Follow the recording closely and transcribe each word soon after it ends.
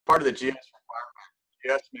part of the GES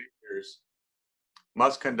requirement, GES majors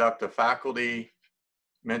must conduct a faculty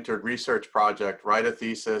mentored research project, write a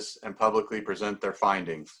thesis, and publicly present their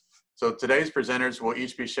findings. So today's presenters will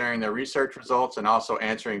each be sharing their research results and also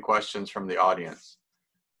answering questions from the audience.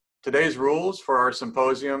 Today's rules for our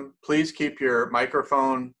symposium: please keep your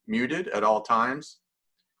microphone muted at all times.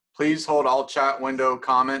 Please hold all chat window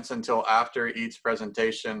comments until after each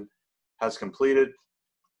presentation has completed.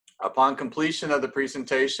 Upon completion of the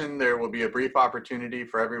presentation, there will be a brief opportunity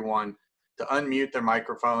for everyone to unmute their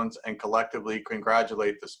microphones and collectively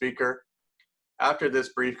congratulate the speaker. After this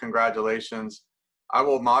brief congratulations, I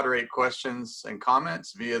will moderate questions and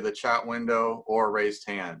comments via the chat window or raised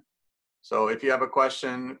hand. So if you have a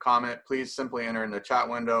question, comment, please simply enter in the chat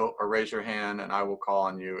window or raise your hand and I will call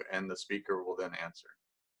on you and the speaker will then answer.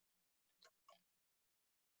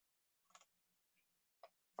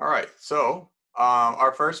 All right, so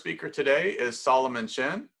our first speaker today is Solomon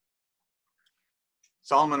Chen.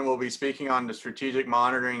 Solomon will be speaking on the strategic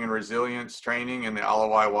monitoring and resilience training in the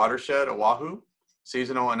Alawai Watershed, Oahu,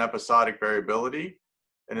 seasonal and episodic variability,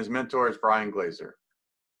 and his mentor is Brian Glazer.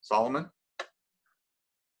 Solomon?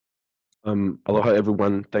 Aloha,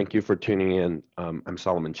 everyone. Thank you for tuning in. I'm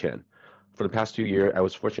Solomon Chen. For the past 2 years, I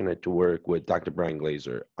was fortunate to work with Dr. Brian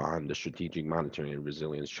Glazer on the strategic monitoring and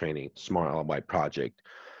resilience training Smart Alawai project.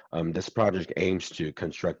 This project aims to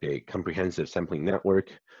construct a comprehensive sampling network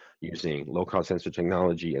using low-cost sensor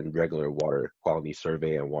technology and regular water quality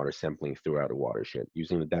survey and water sampling throughout the watershed,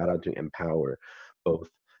 using the data to empower both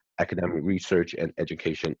academic research and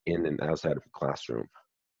education in and outside of the classroom.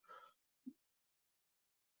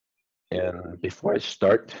 And before I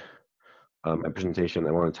start my presentation,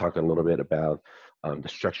 I want to talk a little bit about the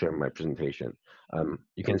structure of my presentation.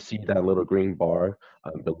 You can see that little green bar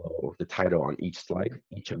below the title on each slide.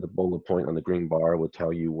 Each of the bullet point on the green bar will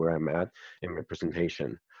tell you where I'm at in my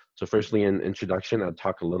presentation. So firstly, in introduction, I'll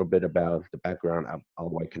talk a little bit about the background of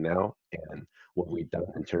Alawai Canal and what we've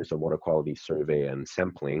done in terms of water quality survey and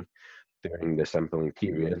sampling during the sampling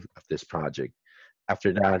period of this project.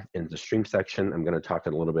 After that, in the stream section, I'm going to talk a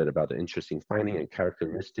little bit about the interesting finding and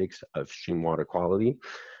characteristics of stream water quality.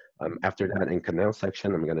 After that, in canal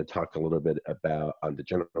section, I'm going to talk a little bit about the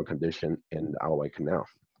general condition in the Alawai Canal.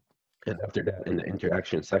 And after that, in the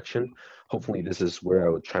interaction section, hopefully this is where I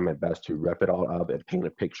will try my best to wrap it all up and paint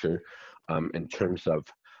a picture in terms of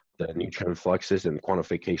the nutrient fluxes and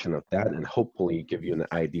quantification of that, and hopefully give you an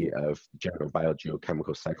idea of general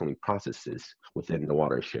biogeochemical cycling processes within the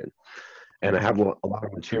watershed. And I have a lot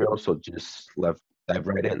of material, so just dive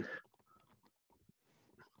right in.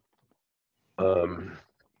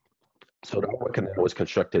 So the Alawai Canal was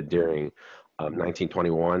constructed during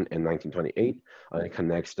 1921 and 1928. It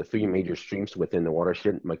connects the 3 major streams within the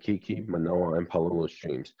watershed: Makiki, Manoa, and Palolo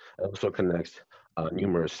streams. It also connects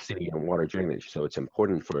numerous city and water drainage, so it's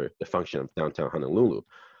important for the function of downtown Honolulu.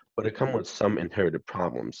 But it comes with some inherited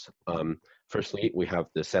problems. Firstly, we have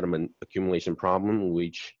the sediment accumulation problem,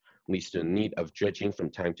 which leads to the need of dredging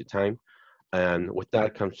from time to time. And with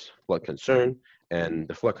that comes flood concern, and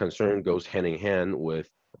the flood concern goes hand in hand with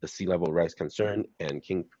the sea level rise concern and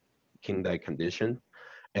king-dye condition.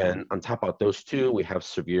 And on top of those two, we have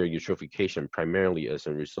severe eutrophication, primarily as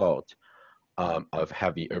a result of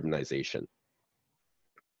heavy urbanization.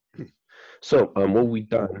 So what we've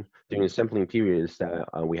done during the sampling period is that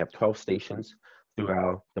we have 12 stations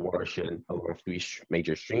throughout the watershed along 3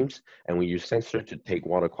 major streams, and we use sensor to take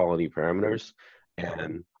water quality parameters,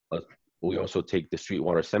 and we also take the street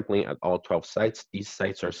water sampling at all 12 sites. These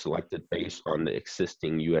sites are selected based on the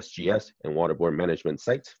existing USGS and waterborne management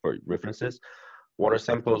sites for references. Water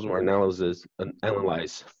samples were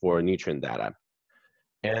analyzed for nutrient data.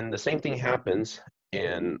 And the same thing happens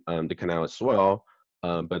in the canal as well,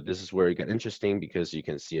 but this is where it gets interesting because you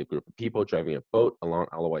can see a group of people driving a boat along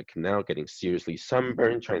Alawai Canal getting seriously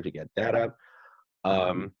sunburned trying to get data.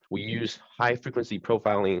 We use high frequency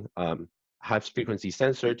profiling, high frequency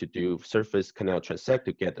sensor to do surface canal transect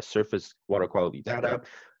to get the surface water quality data.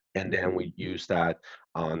 And then we use that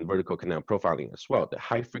on vertical canal profiling as well. The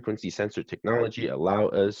high frequency sensor technology allow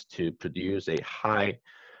us to produce a high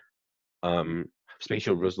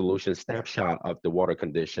spatial resolution snapshot of the water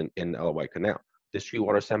condition in the Alawai Canal. The street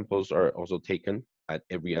water samples are also taken at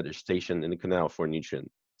every other station in the canal for nutrient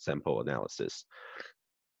sample analysis.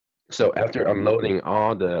 So after unloading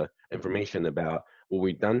all the information about what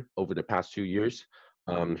we've done over the past 2 years,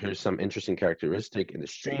 here's some interesting characteristic in the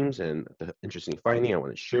streams and the interesting finding I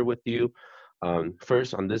want to share with you.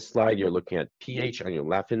 First, on this slide, you're looking at pH on your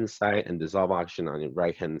left-hand side and dissolved oxygen on your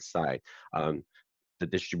right-hand side, the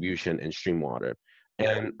distribution in stream water.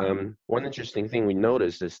 And one interesting thing we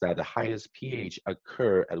noticed is that the highest pH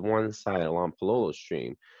occur at one side along Palolo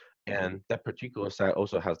Stream, and that particular side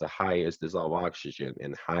also has the highest dissolved oxygen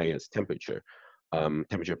and highest temperature.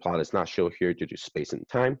 Temperature plot is not shown here due to space and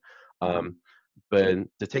time, but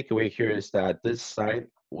the takeaway here is that this site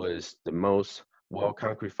was the most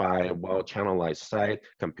well-concretified, well-channelized site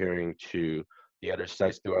comparing to the other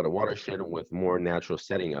sites throughout the watershed with more natural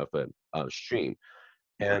setting of a stream.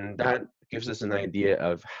 And that gives us an idea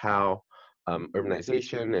of how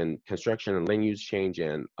urbanization and construction and land use change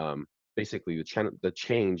and basically the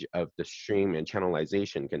change of the stream and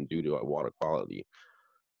channelization can do to our water quality.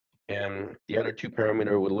 And the other two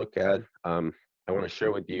parameter we'll look at, I want to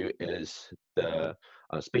share with you is the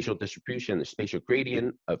spatial distribution, the spatial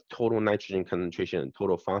gradient of total nitrogen concentration and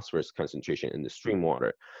total phosphorus concentration in the stream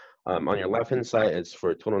water. On your left-hand side, it's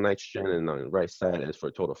for total nitrogen, and on the right side is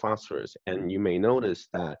for total phosphorus. And you may notice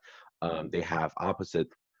that they have opposite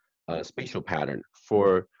spatial pattern.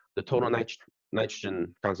 For the total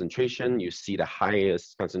nitrogen concentration, you see the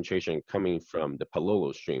highest concentration coming from the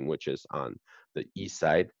Palolo Stream, which is on the east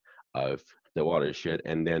side of the watershed,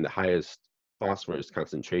 and then the highest phosphorus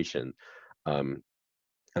concentration on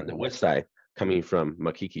the west side coming from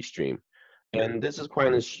Makiki Stream. And this is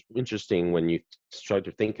quite interesting when you start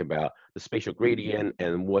to think about the spatial gradient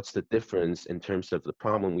and what's the difference in terms of the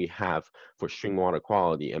problem we have for stream water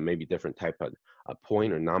quality and maybe different type of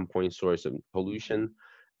point or non-point source of pollution.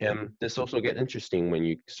 And this also gets interesting when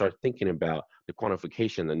you start thinking about the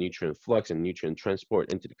quantification of nutrient flux and nutrient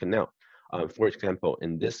transport into the canal. For example,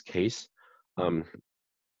 in this case, an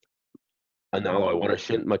alloy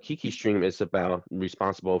watershed, Makiki Stream is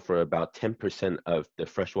responsible for about 10% of the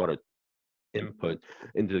freshwater input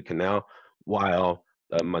into the canal, while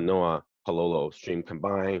the Mānoa Palolo Stream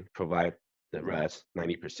combined provide the rest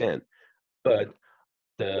 90%. But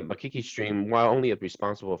the Makiki Stream, while only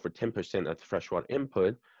responsible for 10% of the freshwater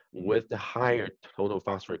input, with the higher total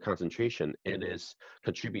phosphorus concentration, it is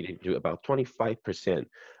contributing to about 25%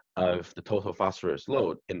 of the total phosphorus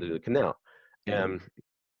load into the canal. And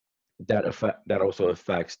that also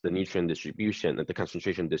affects the nutrient distribution and the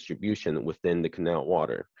concentration distribution within the canal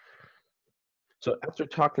water. So after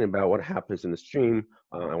talking about what happens in the stream,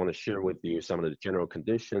 I want to share with you some of the general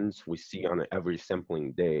conditions we see on an average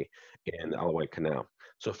sampling day in the Alawai Canal.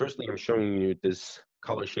 So firstly, I'm showing you this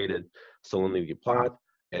color-shaded salinity plot.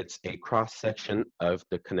 It's a cross-section of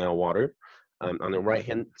the canal water. On the right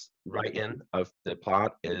end of the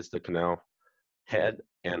plot is the canal head,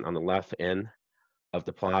 and on the left end of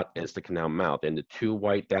the plot is the canal mouth, and the two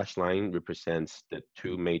white dashed line represents the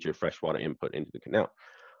two major freshwater input into the canal.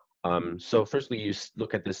 So firstly, you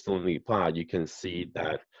look at this salinity plot, you can see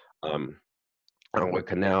that Alawai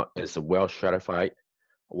Canal is a well-stratified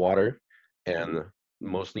water and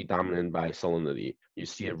mostly dominated by salinity. You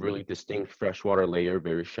see a really distinct freshwater layer,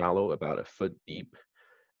 very shallow, about a foot deep.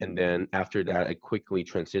 And then after that, it quickly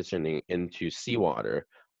transitioning into seawater,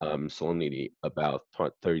 salinity about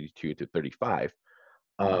 32 to 35.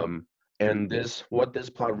 And what this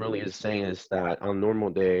plot really is saying is that on a normal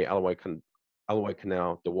day, Alawai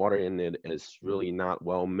Canal, the water in it is really not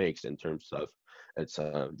well mixed in terms of its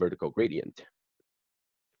vertical gradient.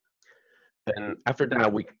 And after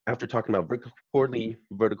that, after talking about poorly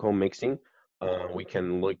vertical mixing, we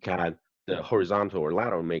can look at the horizontal or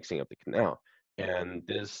lateral mixing of the canal. And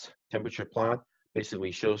this temperature plot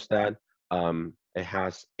basically shows that it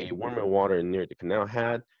has a warmer water near the canal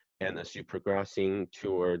head, and as you're progressing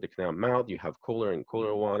toward the canal mouth, you have cooler and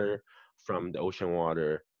cooler water from the ocean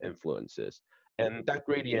water influences. And that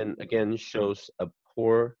gradient, again, shows a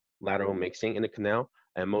poor lateral mixing in the canal,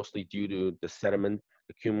 and mostly due to the sediment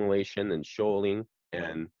accumulation and shoaling,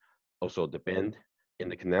 and also the bend in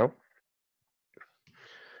the canal.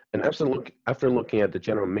 And after looking at the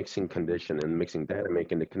general mixing condition and mixing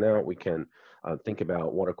dynamic in the canal, we can think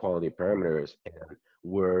about water quality parameters and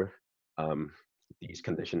where these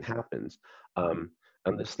conditions happens. On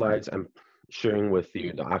the slides, I'm sharing with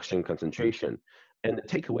you the oxygen concentration. And the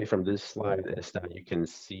takeaway from this slide is that you can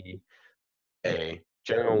see a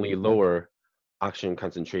generally lower oxygen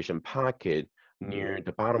concentration pocket near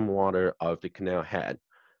the bottom water of the canal head.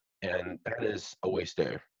 And that is always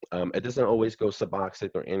there. It doesn't always go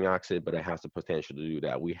suboxic or anoxic, but it has the potential to do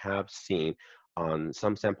that. We have seen on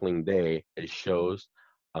some sampling day, it shows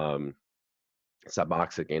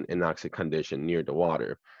suboxic and anoxic condition near the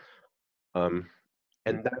water. And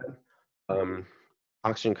that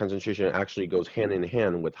oxygen concentration actually goes hand in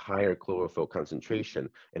hand with higher chlorophyll concentration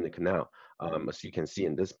in the canal. As you can see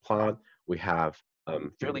in this plot, we have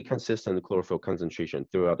fairly consistent chlorophyll concentration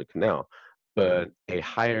throughout the canal. but a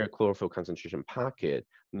higher chlorophyll concentration pocket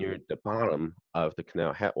near the bottom of the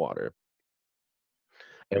canal headwater.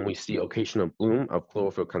 And we see occasional bloom of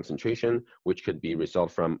chlorophyll concentration, which could be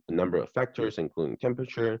result from a number of factors, including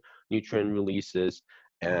temperature, nutrient releases,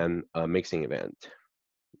 and a mixing event.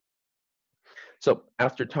 So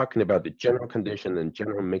after talking about the general condition and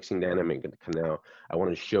general mixing dynamic in the canal, I want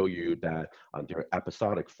to show you that there are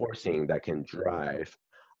episodic forcing that can drive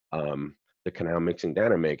the canal mixing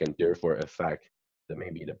dynamic and therefore affect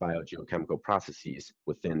maybe the biogeochemical processes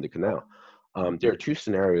within the canal. There are two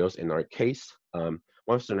scenarios in our case.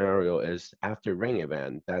 One scenario is after rain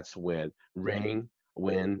event. That's when rain,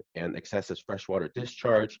 wind, and excessive freshwater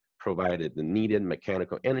discharge provided the needed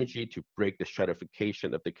mechanical energy to break the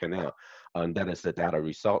stratification of the canal. That is the data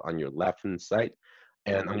result on your left-hand side.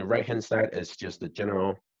 And on the right-hand side is just the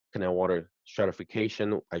general canal water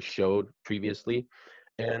stratification I showed previously.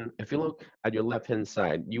 And if you look at your left-hand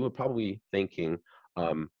side, you would probably thinking,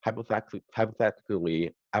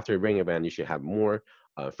 hypothetically, after a rain event, you should have more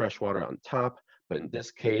freshwater on top. But in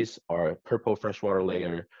this case, our purple freshwater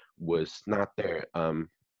layer was not there.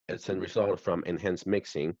 It's a result from enhanced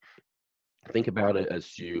mixing. Think about it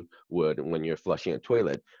as you would when you're flushing a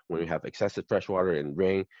toilet, when you have excessive freshwater and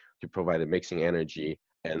rain to provide the mixing energy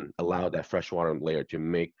and allow that freshwater layer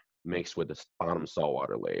to mix with the bottom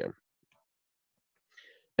saltwater layer.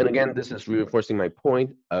 And again, this is reinforcing my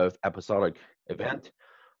point of episodic event.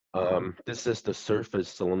 This is the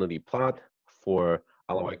surface salinity plot for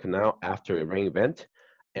Ala Wai Canal after a rain event.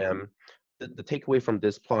 And the takeaway from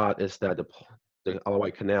this plot is that the Ala Wai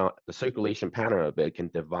Canal, the circulation pattern of it can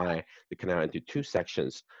divide the canal into two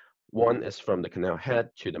sections. One is from the canal head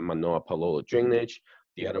to the Manoa Palolo drainage.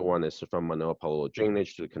 The other one is from Manoa Palolo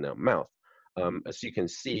drainage to the canal mouth. As you can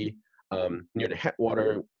see, near the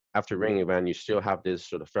headwater, after rain event, you still have this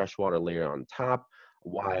sort of freshwater layer on top,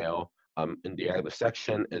 while in the other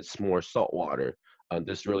section, it's more saltwater.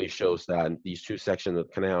 This really shows that these two sections of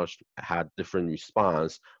the canal had different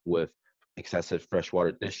response with excessive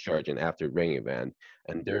freshwater discharge and after rain event.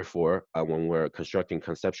 And therefore, when we're constructing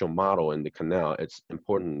conceptual model in the canal, it's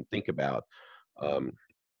important to think about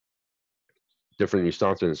different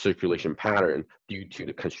responses and circulation pattern due to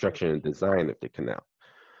the construction and design of the canal.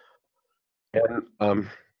 And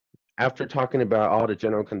after talking about all the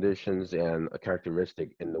general conditions and a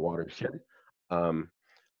characteristic in the watershed,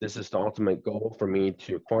 this is the ultimate goal for me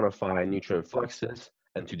to quantify nutrient fluxes.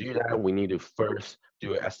 And to do that, we need to first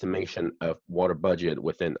do an estimation of water budget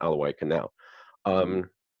within Ala Wai Canal.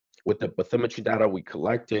 With the bathymetry data we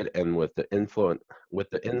collected and with the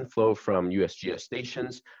inflow from USGS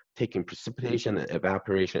stations, taking precipitation and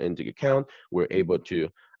evaporation into account, we're able to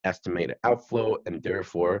estimate an outflow and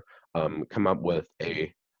therefore come up with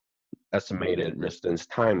a estimated residence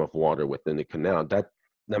time of water within the canal. That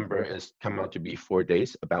number is come out to be 4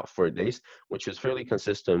 days, about 4 days, which is fairly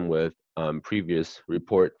consistent with previous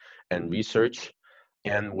report and research.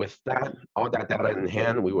 And with that, all that data in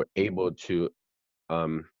hand, we were able to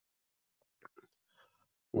come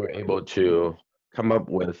up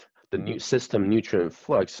with the new system nutrient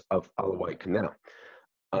flux of Ala Wai Canal.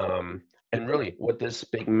 And really, what this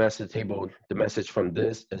big message table, the message from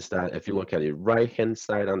this is that if you look at the right-hand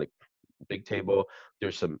side on the big table,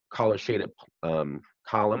 there's some color-shaded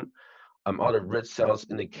column. All the red cells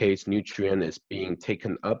indicates nutrient is being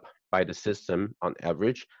taken up by the system on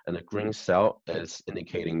average, and the green cell is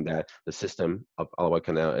indicating that the system of Ala Wai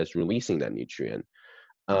Canal is releasing that nutrient.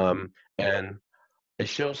 And it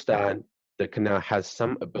shows that the canal has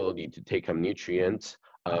some ability to take up nutrients.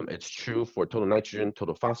 It's true for total nitrogen,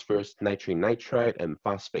 total phosphorus, nitrate nitrite, and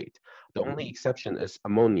phosphate. The only exception is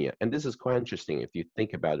ammonia. And this is quite interesting if you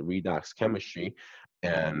think about redox chemistry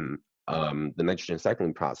and the nitrogen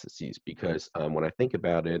cycling processes, because when I think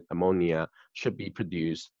about it, ammonia should be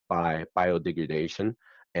produced by biodegradation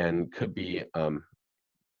and could be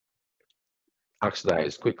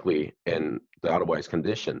oxidized quickly in the otherwise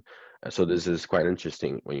condition. So this is quite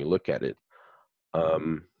interesting when you look at it.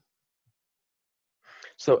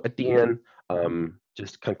 So at the end,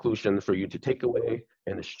 just conclusion for you to take away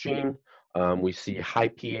in the stream, we see high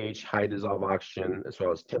pH, high dissolved oxygen, as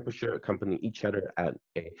well as temperature accompany each other at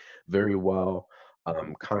a very well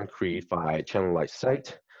concretified channelized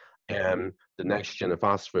site. And the nitrogen and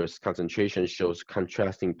phosphorus concentration shows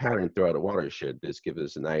contrasting pattern throughout the watershed. This gives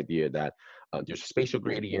us an idea that there's a spatial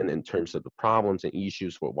gradient in terms of the problems and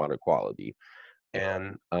issues for water quality.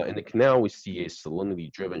 And in the canal, we see a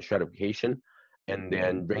salinity-driven stratification. And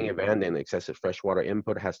then rain event and excessive freshwater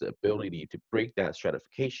input has the ability to break that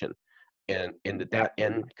stratification. And in that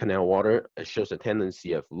end canal water, it shows a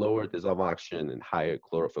tendency of lower dissolved oxygen and higher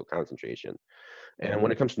chlorophyll concentration. And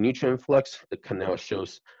when it comes to nutrient flux, the canal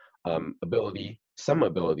shows some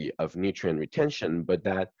ability of nutrient retention, but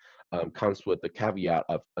that comes with the caveat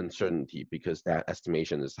of uncertainty, because that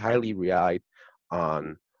estimation is highly relied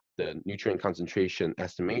on the nutrient concentration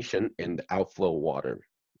estimation in the outflow water.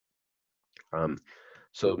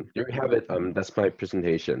 So there you have it. That's my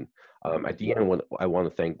presentation. At the end, I want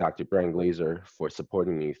to thank Dr. Brian Glazer for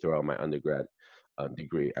supporting me throughout my undergrad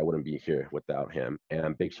degree. I wouldn't be here without him.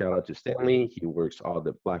 And big shout out to Stanley. He works all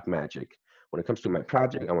the black magic. When it comes to my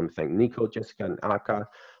project, I want to thank Nico, Jessica, and Aka.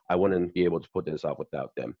 I wouldn't be able to put this off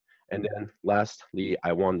without them. And then lastly,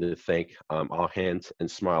 I wanted to thank All Hands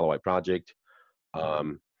and Smart LOI Project.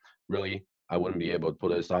 Really, I wouldn't be able to pull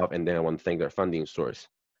this off. And then I want to thank their funding source.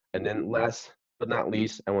 And then last but not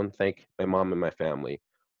least, I want to thank my mom and my family.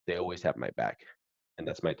 They always have my back. And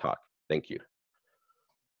that's my talk. Thank you.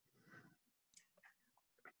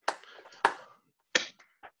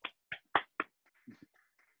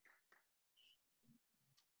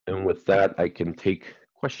 And with that, I can take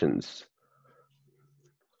questions.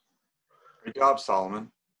 Great job,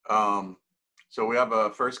 Solomon. So we have a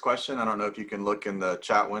first question. I don't know if you can look in the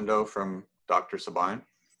chat window from Dr. Sabine.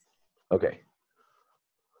 Okay.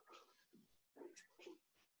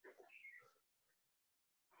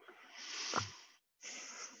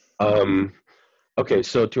 Okay,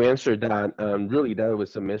 so to answer that, really that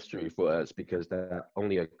was a mystery for us, because that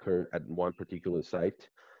only occurred at one particular site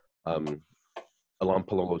along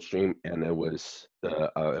Palolo Stream, and it was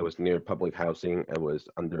near public housing. It was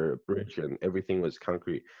under a bridge, and everything was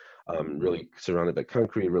concrete, really surrounded by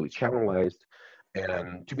concrete, really channelized.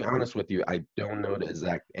 And to be honest with you, I don't know the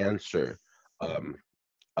exact answer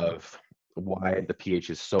of why the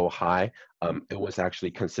pH is so high. It was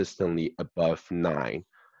actually consistently above 9.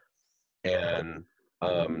 And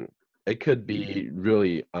it could be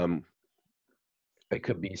really, it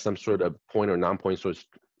could be some sort of point or non-point source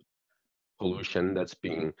pollution that's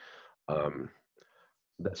being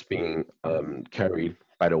carried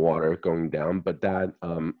by the water going down, but that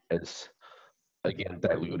is again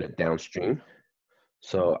diluted downstream.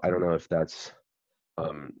 So I don't know if that's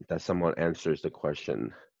that somewhat answers the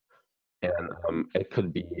question. And it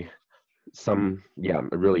could be some, yeah,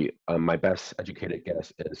 really, my best educated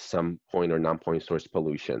guess is some point or non-point source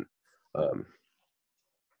pollution.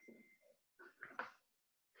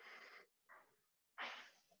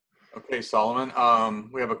 Okay, Solomon,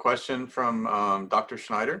 we have a question from Dr.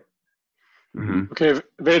 Schneider. Mm-hmm. Okay,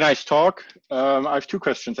 very nice talk. I have 2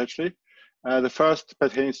 questions actually. The first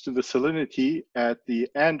pertains to the salinity at the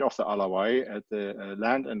end of the Alawai, at the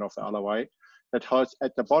land end of the Alawai. That holds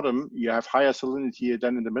at the bottom, you have higher salinity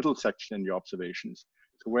than in the middle section in your observations.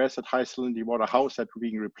 So where's that high salinity water? How is that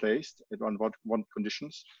being replaced? On what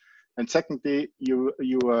conditions? And secondly, you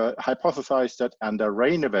hypothesized that under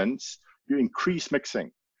rain events, you increase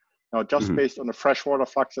mixing. Now, just based on the freshwater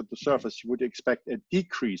flux at the surface, you would expect a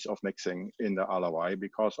decrease of mixing in the Alawai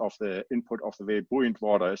because of the input of the very buoyant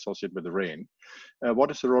water associated with the rain.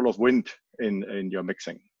 What is the role of wind in your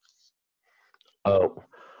mixing? Oh,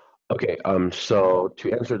 okay. So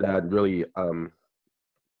to answer that, really,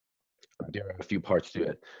 there are a few parts to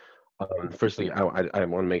it. Firstly, I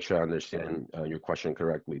want to make sure I understand your question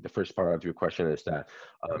correctly. The first part of your question is that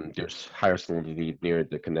there's higher salinity near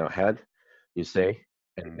the canal head, you say,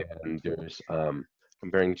 and then there's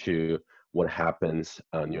comparing to what happens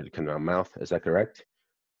near the canal mouth. Is that correct?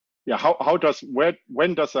 Yeah.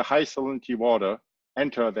 When does a high salinity water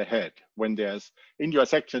enter the head? When there's in your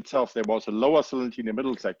section itself, there was a lower salinity in the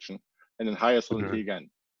middle section and then higher salinity again.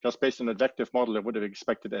 Just based on an advective model, I would have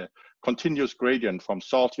expected a continuous gradient from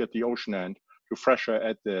salty at the ocean end to fresher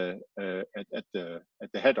at the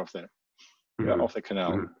head of the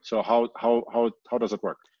canal. So how does it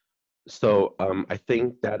work? So I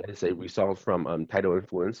think that is a result from tidal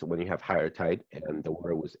influence. When you have higher tide and the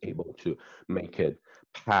water was able to make it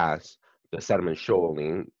past the sediment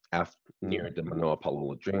shoaling near the Manoa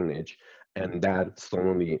Palolo drainage, and that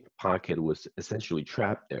salinity pocket was essentially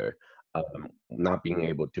trapped there, not being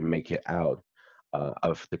able to make it out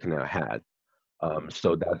of the canal head.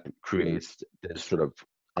 So that creates this sort of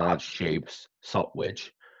odd shaped salt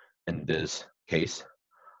wedge in this case.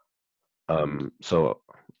 So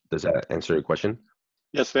does that answer your question?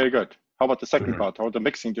 Yes, very good. How about the second part? How about the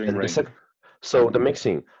mixing during rain? So the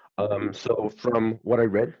mixing. So from what I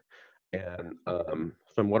read, and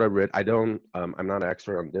from what I read, I'm not an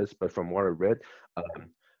expert on this, but from what I read,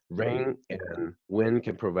 rain and wind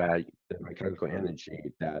can provide the mechanical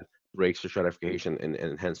energy that breaks the stratification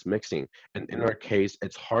and hence mixing. And in our case,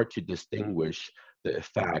 it's hard to distinguish the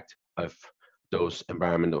effect of those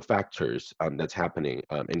environmental factors that's happening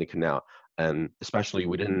in the canal. And especially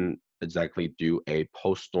we didn't exactly do a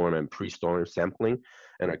post-storm and pre-storm sampling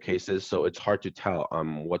in our cases, so it's hard to tell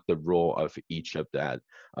what the role of each of that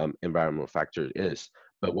environmental factor is.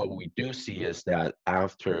 But what we do see is that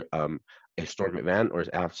after a storm event or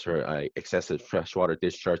after excessive freshwater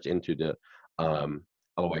discharge into the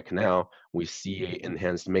Hawaii Canal, we see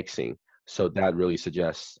enhanced mixing. So that really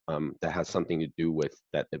suggests that has something to do with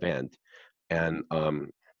that event. And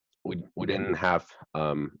we didn't have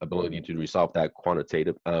ability to resolve that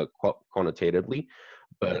quantitatively,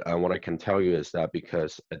 but what I can tell you is that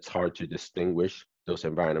because it's hard to distinguish those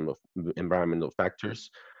environmental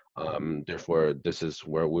factors, therefore this is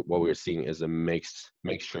where what we're seeing is a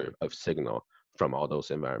mixture of signal from all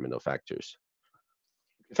those environmental factors.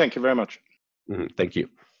 Thank you very much. Thank you.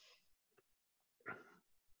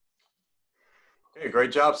 Okay,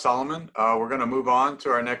 great job, Solomon. We're going to move on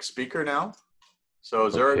to our next speaker now. So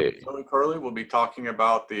Zoe Curley will be talking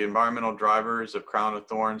about the environmental drivers of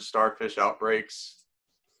Crown-of-Thorns starfish outbreaks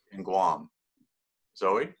in Guam.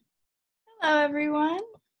 Zoe? Hello, everyone.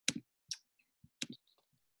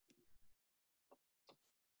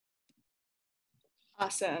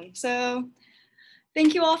 Awesome. So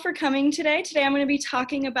thank you all for coming today. Today I'm going to be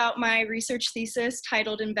talking about my research thesis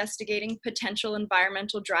titled Investigating Potential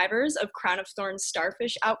Environmental Drivers of Crown-of-Thorns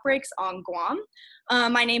Starfish Outbreaks on Guam.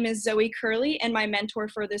 My name is Zoe Curley, and my mentor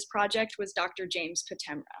for this project was Dr. James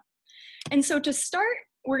Patemra. And so to start,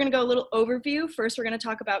 we're going to go a little overview. First, we're going to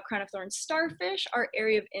talk about Crown-of-Thorns starfish, our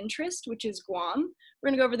area of interest, which is Guam. We're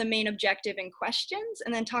going to go over the main objective and questions,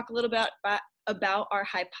 and then talk a little bit about our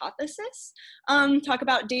hypothesis, talk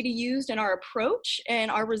about data used in our approach, and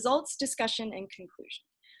our results, discussion, and conclusion.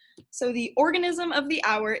 So the organism of the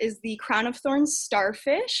hour is the Crown-of-Thorns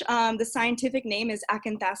starfish. The scientific name is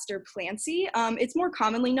Acanthaster plancy. It's more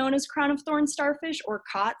commonly known as Crown-of-Thorns starfish or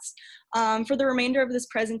COTS. For the remainder of this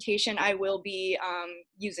presentation, I will be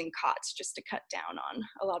using COTS just to cut down on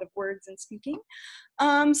a lot of words and speaking.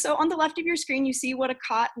 So on the left of your screen, you see what a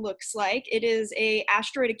COT looks like. It is an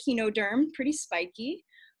asteroid echinoderm, pretty spiky.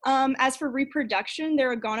 As for reproduction,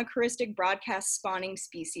 they're a gonochoristic broadcast spawning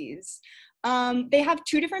species. They have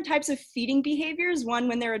two different types of feeding behaviors, one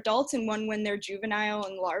when they're adults and one when they're juvenile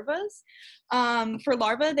and larvae. For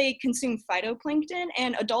larvae, they consume phytoplankton,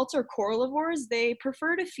 and adults are corallivores. They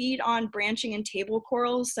prefer to feed on branching and table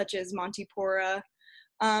corals such as Montipora.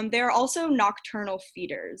 They are also nocturnal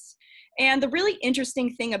feeders. And the really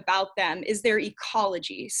interesting thing about them is their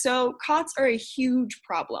ecology. So COTS are a huge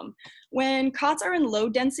problem. When COTS are in low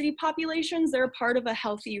density populations, they're a part of a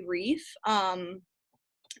healthy reef.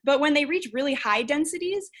 But when they reach really high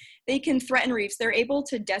densities, they can threaten reefs. They're able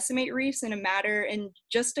to decimate reefs in a matter in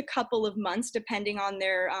just a couple of months, depending on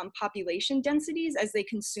their population densities as they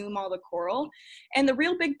consume all the coral. And the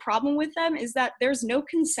real big problem with them is that there's no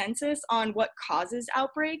consensus on what causes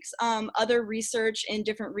outbreaks. Other research in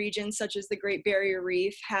different regions, such as the Great Barrier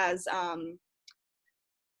Reef, has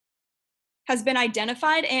been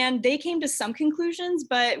identified, and they came to some conclusions,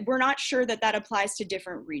 but we're not sure that that applies to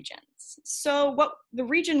different regions. So what the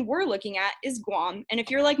region we're looking at is Guam. And if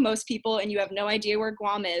you're like most people and you have no idea where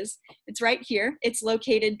Guam is, it's right here. It's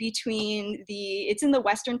located between it's in the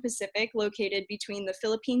Western Pacific, located between the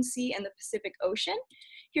Philippine Sea and the Pacific Ocean.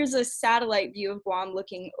 Here's a satellite view of Guam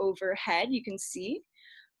looking overhead, you can see.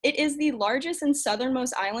 It is the largest and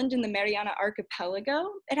southernmost island in the Mariana Archipelago.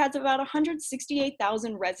 It has about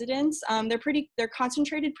 168,000 residents. They're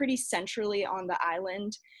concentrated pretty centrally on the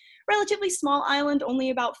island. Relatively small island,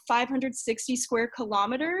 only about 560 square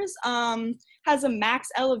kilometers, has a max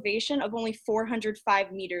elevation of only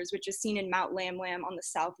 405 meters, which is seen in Mount Lam Lam on the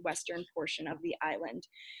southwestern portion of the island.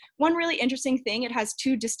 One really interesting thing, it has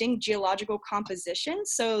two distinct geological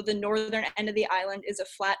compositions. So the northern end of the island is a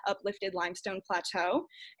flat uplifted limestone plateau,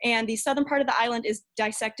 and the southern part of the island is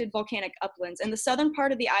dissected volcanic uplands. And the southern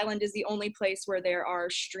part of the island is the only place where there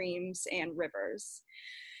are streams and rivers.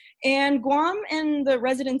 And Guam and the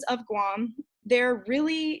residents of Guam, they're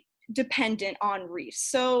really dependent on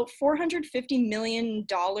reefs. So $450 million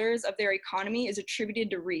of their economy is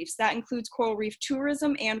attributed to reefs. That includes coral reef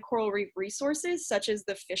tourism and coral reef resources, such as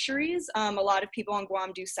the fisheries. A lot of people on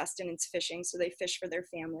Guam do sustenance fishing, so they fish for their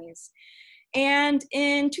families. And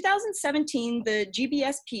in 2017, the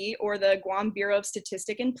GBSP, or the Guam Bureau of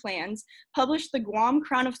Statistics and Plans, published the Guam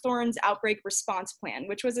Crown-of-Thorns Outbreak Response Plan,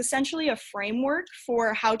 which was essentially a framework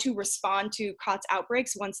for how to respond to COTS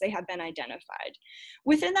outbreaks once they have been identified.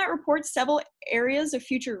 Within that report, several areas of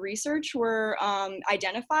future research were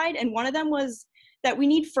identified, and one of them was that we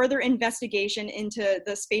need further investigation into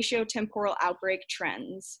the spatiotemporal outbreak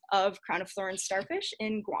trends of Crown-of-Thorns starfish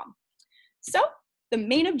in Guam. So the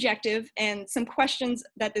main objective and some questions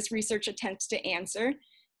that this research attempts to answer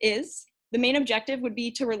is, the main objective would be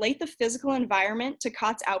to relate the physical environment to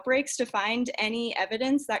COTS outbreaks to find any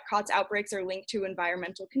evidence that COTS outbreaks are linked to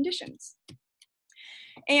environmental conditions.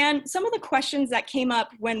 And some of the questions that came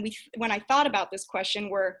up when I thought about this question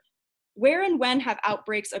were, where and when have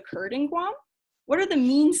outbreaks occurred in Guam? What are the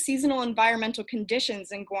mean seasonal environmental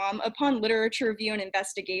conditions in Guam? Upon literature review and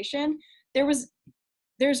investigation, there's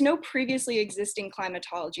no previously existing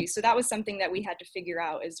climatology, so that was something that we had to figure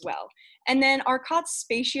out as well. And then are COTS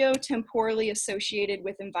spatio-temporally associated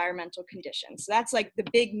with environmental conditions? So that's like the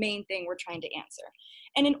big main thing we're trying to answer.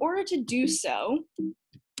 And in order to do so,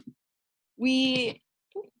 we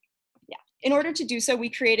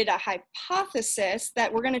created a hypothesis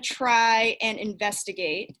that we're going to try and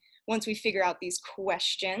investigate once we figure out these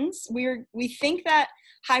questions. We think that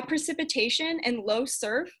high precipitation and low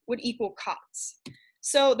surf would equal COTS.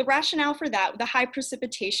 So the rationale for that, the high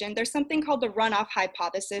precipitation, there's something called the runoff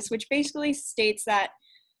hypothesis, which basically states that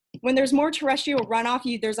when there's more terrestrial runoff,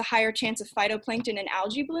 there's a higher chance of phytoplankton and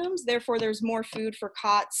algae blooms. Therefore, there's more food for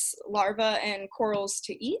COTS, larvae, and corals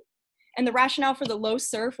to eat. And the rationale for the low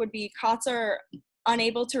surf would be COTS are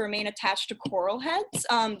unable to remain attached to coral heads.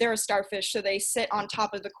 They're a starfish, so they sit on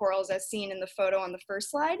top of the corals as seen in the photo on the first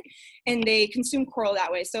slide, and they consume coral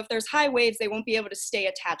that way. So if there's high waves, they won't be able to stay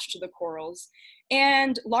attached to the corals.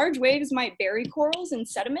 And large waves might bury corals in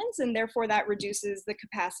sediments, and therefore that reduces the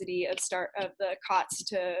capacity of the COTS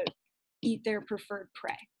to eat their preferred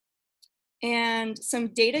prey. And some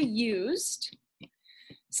data used.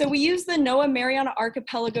 So we use the NOAA Mariana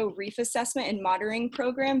Archipelago Reef Assessment and Monitoring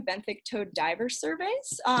Program benthic toed diver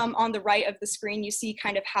surveys. On the right of the screen, you see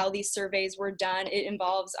kind of how these surveys were done. It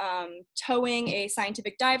involves towing a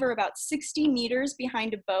scientific diver about 60 meters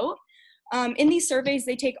behind a boat. In these surveys,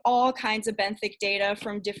 they take all kinds of benthic data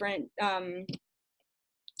from different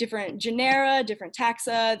genera, different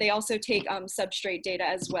taxa. They also take substrate data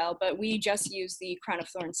as well, but we just use the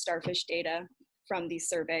Crown-of-Thorns starfish data from these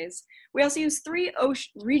surveys. We also use 3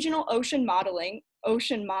 regional ocean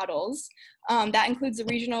models. That includes the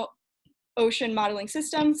regional ocean modeling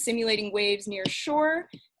system, simulating waves near shore,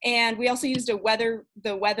 and we also used the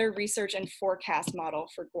weather research and forecast model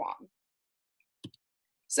for Guam.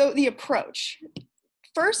 So the approach.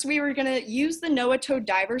 First, we were gonna use the NOAA towed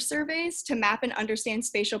diver surveys to map and understand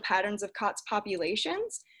spatial patterns of COTS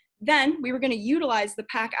populations. Then we were going to utilize the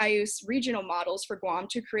PAC-IUS regional models for Guam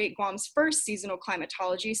to create Guam's first seasonal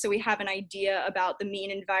climatology, so we have an idea about the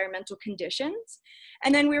mean environmental conditions.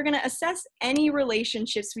 And then we were going to assess any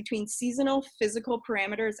relationships between seasonal physical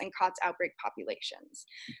parameters and COTS outbreak populations.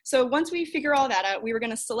 So once we figure all that out, we were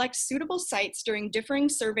going to select suitable sites during differing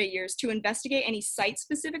survey years to investigate any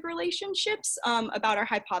site-specific relationships about our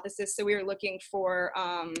hypothesis. So we were looking for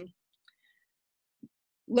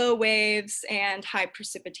low waves and high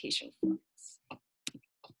precipitation flows.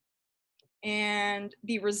 And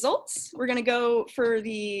the results, we're gonna go for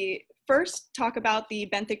the first, talk about the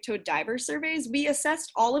benthic toed diver surveys. We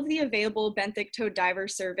assessed all of the available benthic toed diver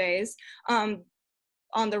surveys. On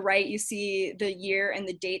the right, you see the year and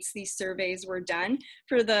the dates these surveys were done.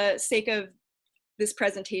 For the sake of this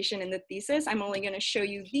presentation and the thesis, I'm only going to show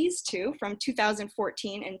you these two from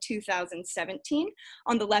 2014 and 2017.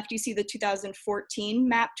 On the left, you see the 2014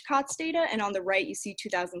 mapped COTS data, and on the right, you see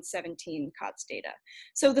 2017 COTS data.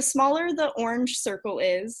 So the smaller the orange circle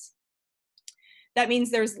is, that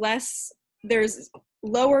means there's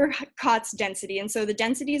lower COTS density. And so the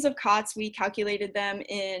densities of COTS, we calculated them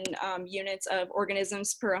in units of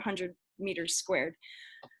organisms per 100 meters squared.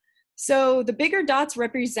 So the bigger dots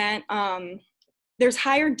represent there's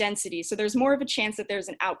higher density, so there's more of a chance that there's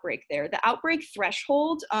an outbreak there. The outbreak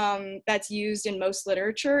threshold that's used in most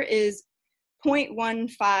literature is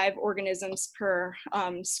 0.15 organisms per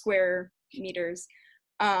square meters.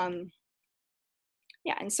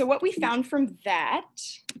 Yeah, and so what we found from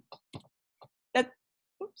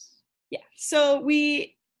so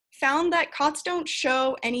we found that COTS don't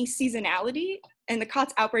show any seasonality, and the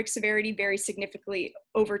COTS outbreak severity varies significantly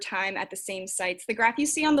over time at the same sites. The graph you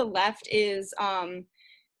see on the left is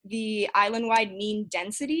the island-wide mean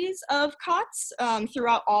densities of COTS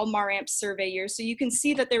throughout all MARAMP survey years. So you can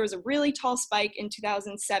see that there was a really tall spike in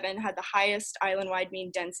 2007, had the highest island-wide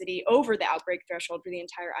mean density over the outbreak threshold for the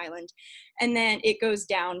entire island. And then it goes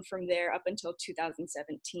down from there up until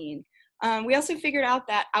 2017. We also figured out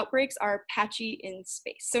that outbreaks are patchy in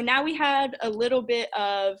space. So now we had a little bit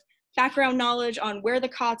of background knowledge on where the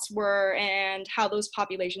COTS were and how those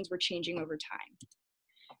populations were changing over time.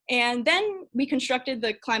 And then we constructed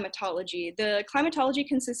the climatology. The climatology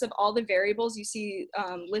consists of all the variables you see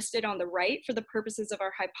listed on the right for the purposes of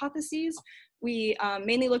our hypotheses. We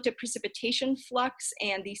mainly looked at precipitation flux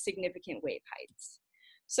and the significant wave heights.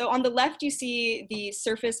 So on the left, you see the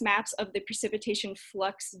surface maps of the precipitation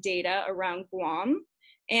flux data around Guam.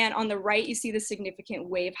 And on the right, you see the significant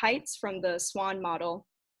wave heights from the SWAN model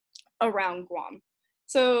around Guam.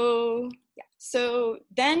 So yeah, so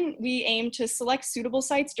then we aim to select suitable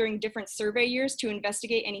sites during different survey years to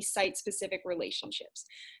investigate any site-specific relationships.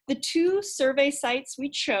 The two survey sites we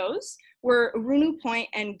chose were Arunu Point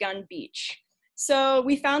and Gun Beach. So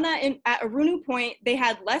we found that at Arunu Point, they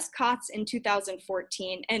had less COTS in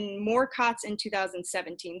 2014 and more COTS in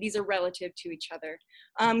 2017. These are relative to each other.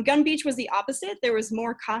 Gun Beach was the opposite. There was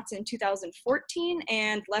more COTS in 2014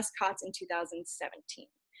 and less COTS in 2017.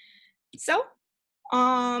 So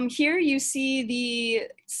here you see the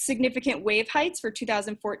significant wave heights for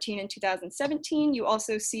 2014 and 2017. You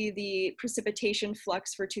also see the precipitation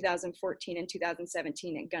flux for 2014 and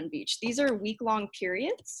 2017 at Gun Beach. These are week-long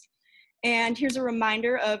periods. And here's a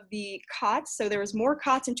reminder of the COTS. So there was more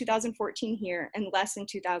COTS in 2014 here and less in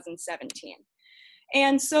 2017.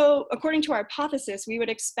 And so according to our hypothesis, we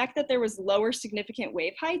would expect that there was lower significant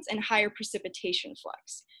wave heights and higher precipitation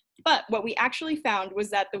flux. But what we actually found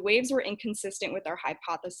was that the waves were inconsistent with our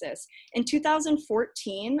hypothesis. In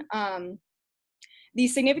 2014, the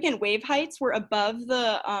significant wave heights were above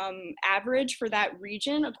the average for that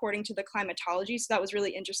region according to the climatology. So that was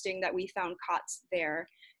really interesting that we found COTS there.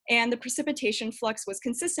 And the precipitation flux was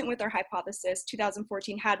consistent with our hypothesis.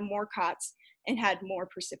 2014 had more COTS and had more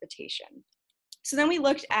precipitation. So then we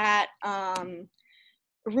looked at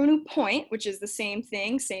Arunu Point, which is the same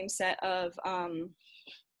thing, same set of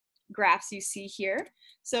graphs you see here.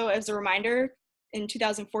 So as a reminder, in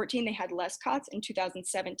 2014, they had less COTS. In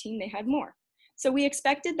 2017, they had more. So we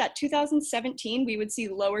expected that 2017, we would see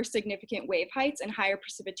lower significant wave heights and higher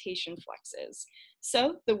precipitation fluxes.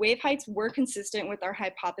 So the wave heights were consistent with our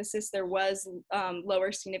hypothesis. There was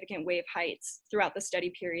lower significant wave heights throughout the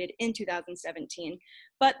study period in 2017,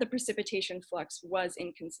 but the precipitation flux was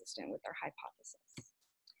inconsistent with our hypothesis.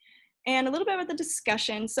 And a little bit about the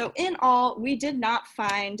discussion. So in all, we did not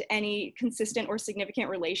find any consistent or significant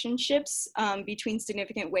relationships between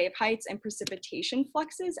significant wave heights and precipitation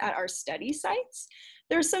fluxes at our study sites.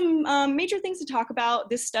 There's some major things to talk about.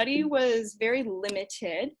 This study was very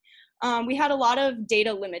limited. We had a lot of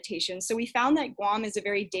data limitations. So we found that Guam is a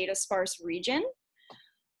very data sparse region.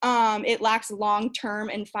 It lacks long-term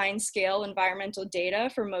and fine-scale environmental data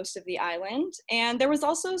for most of the island. And there was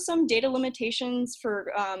also some data limitations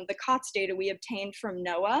for the COTS data we obtained from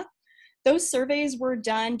NOAA. Those surveys were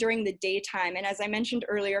done during the daytime. And as I mentioned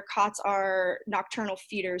earlier, COTS are nocturnal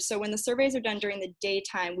feeders. So when the surveys are done during the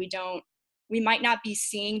daytime, we might not be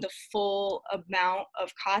seeing the full amount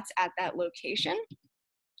of COTS at that location.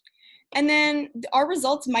 And then our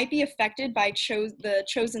results might be affected by the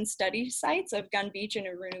chosen study sites of Gun Beach and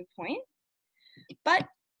Arunu Point. But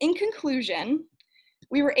in conclusion,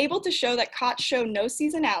 we were able to show that COTS show no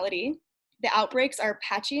seasonality, the outbreaks are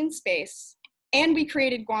patchy in space, and we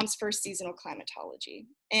created Guam's first seasonal climatology.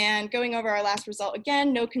 And going over our last result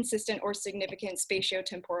again, no consistent or significant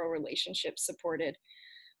spatiotemporal relationships supported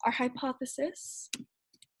our hypothesis.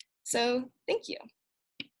 So thank you.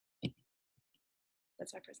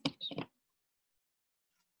 That's my presentation.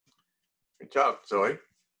 Good job, Zoe.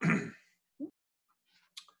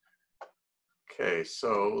 Okay,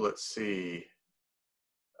 so let's see.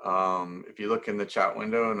 If you look in the chat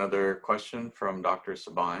window, another question from Dr.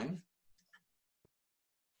 Sabine.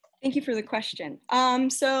 Thank you for the question.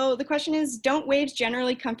 So the question is, don't waves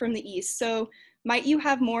generally come from the east? So might you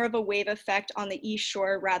have more of a wave effect on the east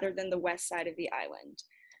shore rather than the west side of the island?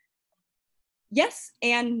 Yes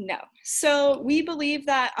and no. So we believe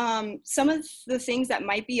that some of the things that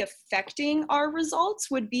might be affecting our results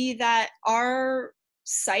would be that our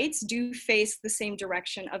sites do face the same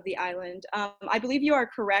direction of the island. I believe you are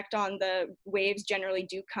correct on the waves generally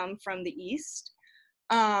do come from the east.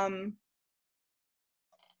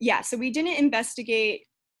 Yeah, so we didn't investigate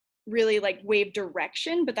really like wave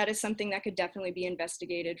direction, but that is something that could definitely be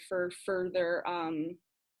investigated for further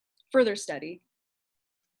study,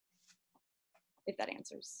 if that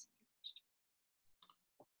answers.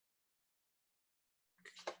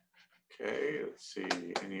 Okay, let's see,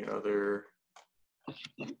 any other,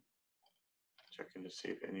 checking to see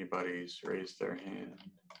if anybody's raised their hand.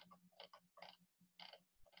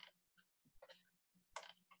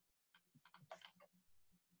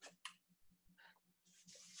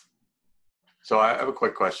 So I have a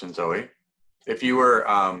quick question, Zoe. If you were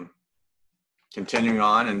continuing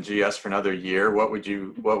on in GS for another year, what would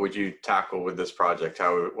you tackle with this project?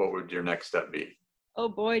 What would your next step be? Oh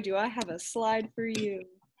boy, do I have a slide for you.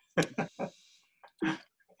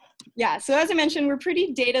 Yeah, so as I mentioned, we're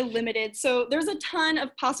pretty data limited. So there's a ton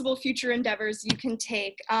of possible future endeavors you can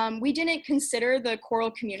take. We didn't consider the coral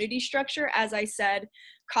community structure. As I said,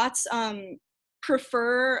 COTS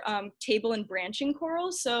prefer table and branching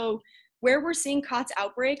corals. So where we're seeing COTS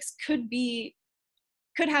outbreaks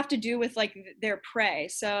could have to do with like their prey.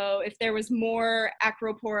 So if there was more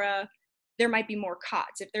acropora, there might be more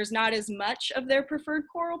COTS. If there's not as much of their preferred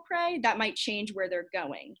coral prey, that might change where they're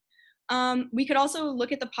going. We could also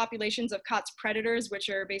look at the populations of COTS predators, which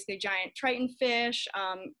are basically giant triton fish,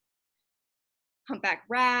 humpback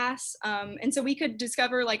wrasse. And so we could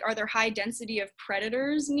discover, like, are there high density of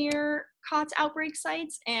predators near COTS outbreak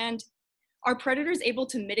sites? And are predators able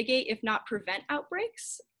to mitigate, if not prevent,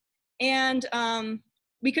 outbreaks? And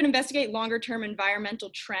we could investigate longer term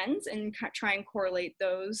environmental trends and try and correlate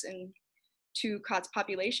those to COTS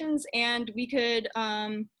populations. And we could,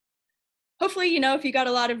 hopefully, you know, if you got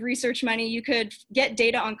a lot of research money, you could get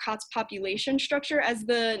data on COTS population structure, as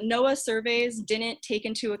the NOAA surveys didn't take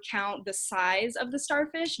into account the size of the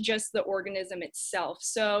starfish, just the organism itself.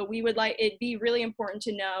 So it'd be really important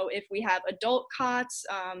to know if we have adult COTS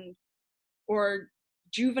or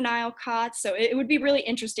juvenile COTS. So it would be really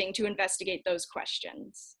interesting to investigate those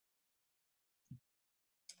questions.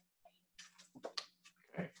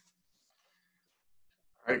 Okay.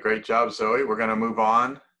 All right, great job, Zoe. We're going to move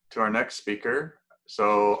on to our next speaker.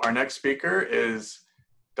 So our next speaker is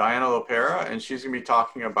Diana Lopera, and she's going to be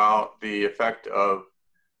talking about the effect of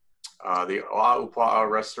the Oahu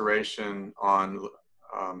restoration on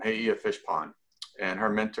Heiʻia Fish Pond. And her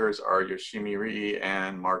mentors are Yoshimi Rii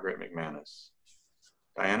and Margaret McManus.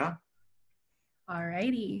 Diana? All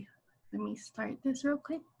righty, let me start this real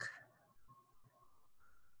quick.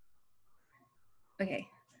 Okay.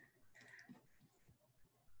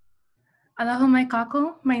 Aloha mai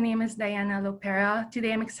kakou. My name is Diana Lopera.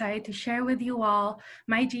 Today I'm excited to share with you all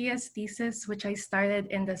my GES thesis, which I started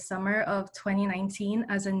in the summer of 2019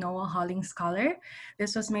 as a NOAA hauling scholar.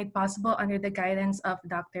 This was made possible under the guidance of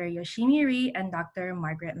Dr. Yoshimi Rii and Dr.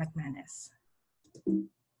 Margaret McManus.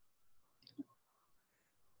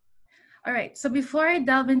 All right, so before I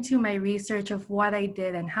delve into my research of what I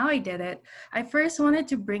did and how I did it, I first wanted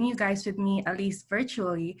to bring you guys with me, at least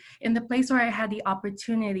virtually, in the place where I had the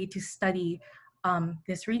opportunity to study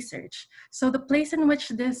this research. So the place in which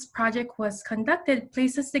this project was conducted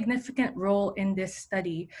plays a significant role in this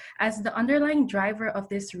study, as the underlying driver of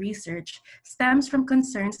this research stems from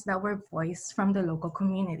concerns that were voiced from the local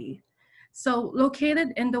community. So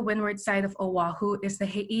located in the windward side of Oahu is the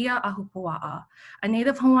Heiʻia Ahupua'a, a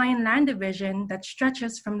native Hawaiian land division that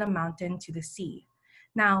stretches from the mountain to the sea.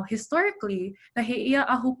 Now, historically, the Heiʻia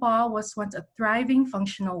Ahupua'a was once a thriving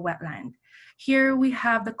functional wetland. Here we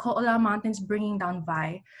have the Ko'ola Mountains bringing down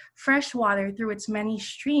vai, fresh water through its many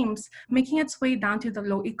streams, making its way down to the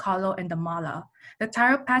Lo'ikalo and the Mala, the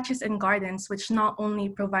taro patches and gardens, which not only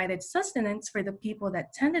provided sustenance for the people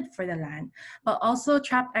that tended for the land, but also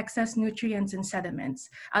trapped excess nutrients and sediments,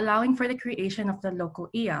 allowing for the creation of the local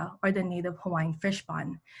i'a, or the native Hawaiian fish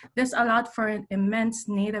pond. This allowed for an immense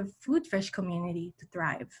native food fish community to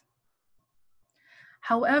thrive.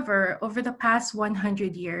 However, over the past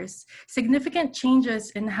 100 years, significant changes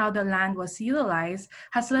in how the land was utilized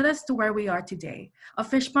has led us to where we are today, a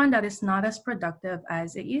fish pond that is not as productive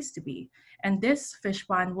as it used to be. And this fish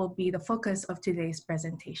pond will be the focus of today's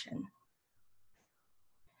presentation.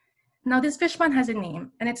 Now, this fish pond has a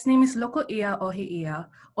name, and its name is Loko I'a o Heiʻia,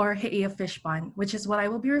 or Heiʻia Fish Pond, which is what I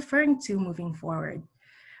will be referring to moving forward.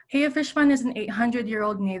 Heiʻia Fish Pond is an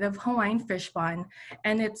 800-year-old native Hawaiian fish pond,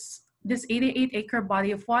 and this 88-acre body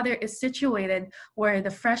of water is situated where the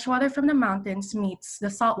fresh water from the mountains meets the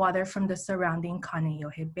salt water from the surrounding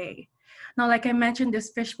Kaneohe Bay. Now, like I mentioned, this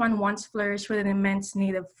fish pond once flourished with an immense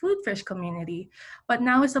native food fish community, but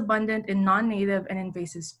now is abundant in non-native and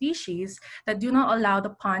invasive species that do not allow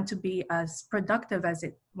the pond to be as productive as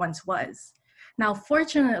it once was. Now,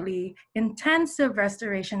 fortunately, intensive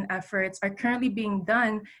restoration efforts are currently being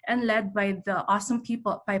done and led by the awesome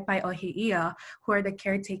people at Paipai o Heiʻia, who are the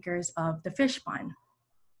caretakers of the fish pond.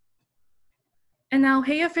 And now,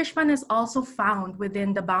 Heiʻia Fish Pond is also found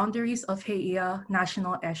within the boundaries of Heiʻia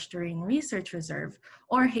National Estuarine Research Reserve,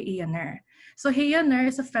 or Heiʻia-NER. So Heiʻia-NER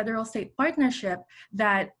is a federal state partnership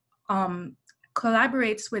that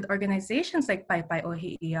collaborates with organizations like Paipai o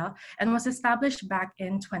Heiʻia and was established back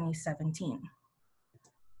in 2017.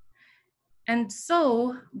 And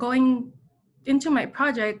so, going into my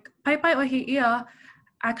project, Paipai o Heiʻia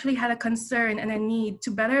actually had a concern and a need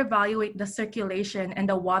to better evaluate the circulation and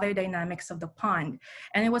the water dynamics of the pond.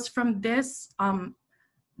 And it was from this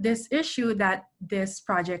issue that this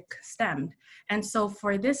project stemmed. And so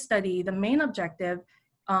for this study, the main objective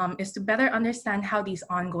is to better understand how these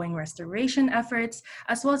ongoing restoration efforts,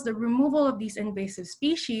 as well as the removal of these invasive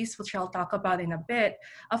species, which I'll talk about in a bit,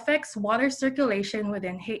 affects water circulation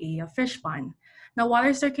within He'eia fish pond. Now,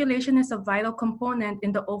 water circulation is a vital component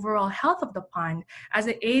in the overall health of the pond as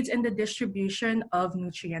it aids in the distribution of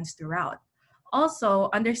nutrients throughout. Also,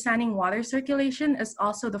 understanding water circulation is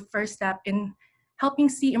also the first step in helping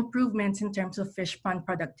see improvements in terms of fish pond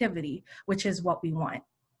productivity, which is what we want.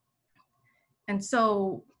 And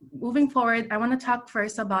so moving forward, I want to talk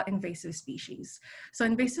first about invasive species. So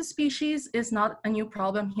invasive species is not a new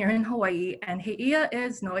problem here in Hawaii, and He'eia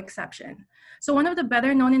is no exception. So one of the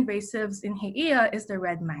better known invasives in He'eia is the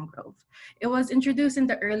red mangrove. It was introduced in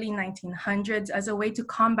the early 1900s as a way to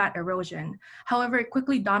combat erosion. However, it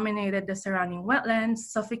quickly dominated the surrounding wetlands,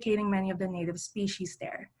 suffocating many of the native species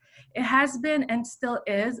there. It has been and still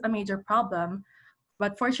is a major problem,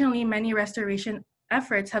 but fortunately, many restoration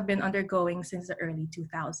efforts have been undergoing since the early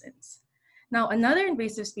 2000s. Now, another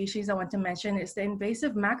invasive species I want to mention is the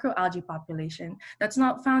invasive macroalgae population that's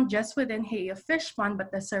not found just within He'eia fish pond, but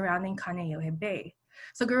the surrounding Kaneohe Bay.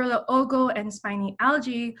 So gorilla ogo and spiny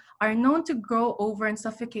algae are known to grow over and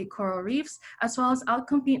suffocate coral reefs, as well as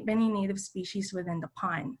outcompete many native species within the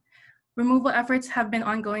pond. Removal efforts have been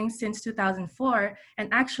ongoing since 2004, and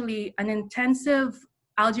actually an intensive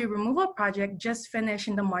algae removal project just finished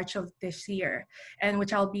in the March of this year, and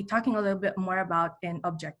which I'll be talking a little bit more about in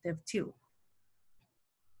Objective 2.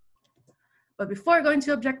 But before going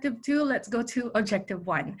to Objective 2, let's go to Objective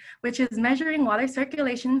 1, which is measuring water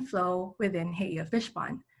circulation flow within He'eia fish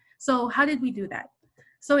pond. So how did we do that?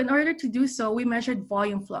 So in order to do so, we measured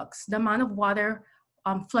volume flux, the amount of water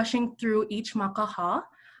flushing through each makaha.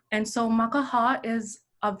 And so makaha is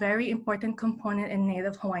a very important component in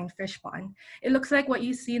native Hawaiian fish pond. It looks like what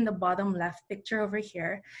you see in the bottom left picture over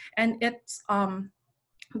here. And it's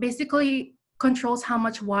basically controls how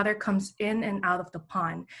much water comes in and out of the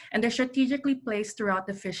pond. And they're strategically placed throughout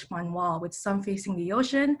the fish pond wall, with some facing the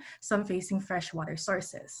ocean, some facing freshwater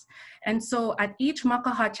sources. And so at each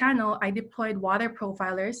makaha channel, I deployed water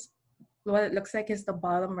profilers. What it looks like is the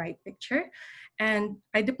bottom right picture. And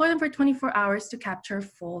I deployed them for 24 hours to capture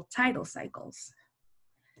full tidal cycles.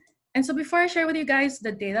 And so before I share with you guys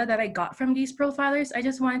the data that I got from these profilers, I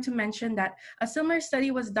just wanted to mention that a similar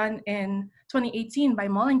study was done in 2018 by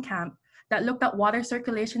Mollenkamp that looked at water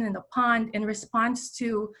circulation in the pond in response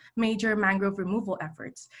to major mangrove removal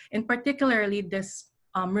efforts, in particularly this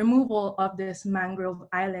removal of this mangrove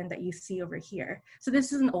island that you see over here. So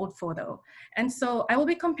this is an old photo. And so I will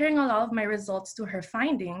be comparing a lot of my results to her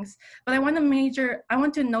findings, but I want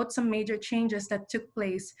to note some major changes that took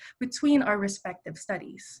place between our respective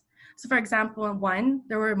studies. So for example, in one,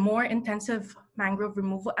 there were more intensive mangrove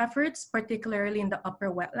removal efforts, particularly in the upper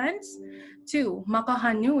wetlands. Two,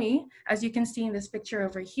 Makaha Nui, as you can see in this picture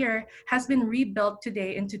over here, has been rebuilt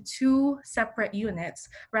today into 2 separate units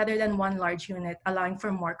rather than 1 large unit, allowing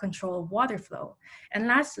for more control of water flow. And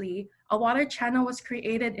lastly, a water channel was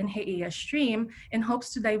created in He'eia stream in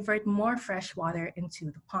hopes to divert more fresh water into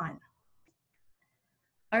the pond.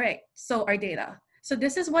 All right, so our data. So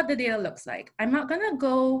this is what the data looks like. I'm not gonna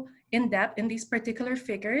go in depth in these particular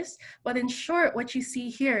figures, but in short, what you see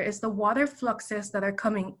here is the water fluxes that are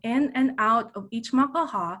coming in and out of each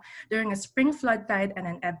makaha during a spring flood tide and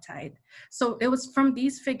an ebb tide. So it was from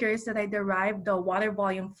these figures that I derived the water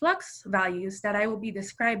volume flux values that I will be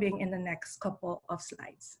describing in the next couple of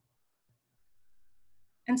slides.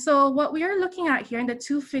 And so what we are looking at here in the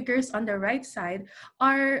 2 figures on the right side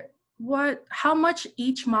are how much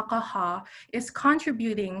each makaha is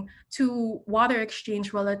contributing to water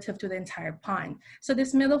exchange relative to the entire pond. So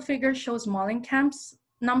this middle figure shows Mollenkamp's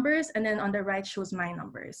numbers, and then on the right shows my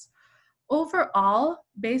numbers. Overall,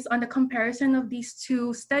 based on the comparison of these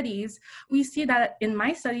 2 studies, we see that in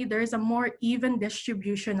my study, there is a more even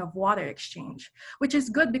distribution of water exchange, which is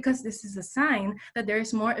good because this is a sign that there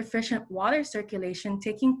is more efficient water circulation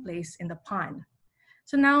taking place in the pond.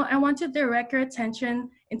 So now I want to direct your attention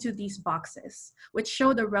into these boxes, which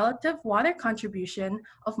show the relative water contribution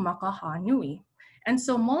of Makaha Nui. And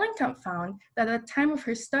so Mollenkamp found that at the time of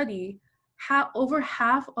her study, over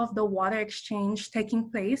half of the water exchange taking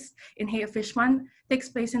place in He'eia fish pond takes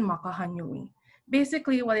place in Makaha Nui.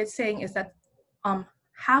 Basically, what it's saying is that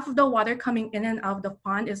half of the water coming in and out of the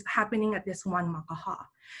pond is happening at this one makaha.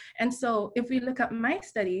 And so if we look at my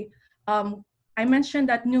study, I mentioned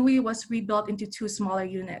that Nui was rebuilt into 2 smaller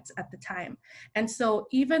units at the time. And so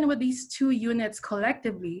even with these 2 units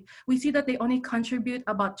collectively, we see that they only contribute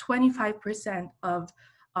about 25% of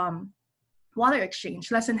water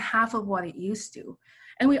exchange, less than half of what it used to.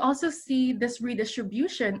 And we also see this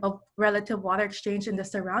redistribution of relative water exchange in the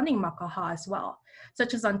surrounding makaha as well,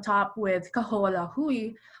 such as on top with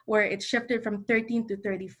Kaho'olahui, where it shifted from 13 to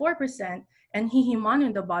 34%, and Hihimanu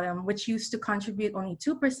in the bottom, which used to contribute only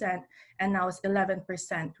 2%, and now is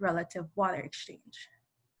 11% relative water exchange.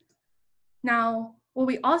 Now, what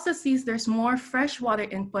we also see is there's more freshwater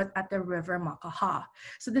input at the river Makaha.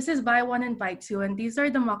 So this is by 1 and by 2, and these are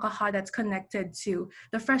the Makaha that's connected to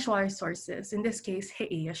the freshwater sources, in this case,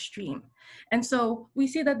 He'eia Stream. And so we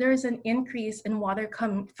see that there is an increase in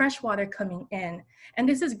freshwater coming in. And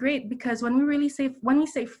this is great because when we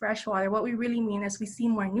say freshwater, what we really mean is we see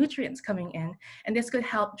more nutrients coming in, and this could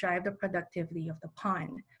help drive the productivity of the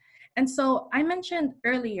pond. And so I mentioned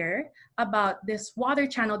earlier about this water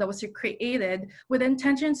channel that was created with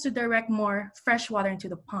intentions to direct more fresh water into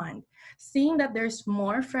the pond. Seeing that there's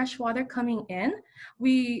more fresh water coming in,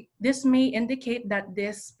 this may indicate that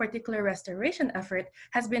this particular restoration effort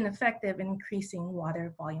has been effective in increasing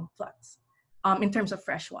water volume flux in terms of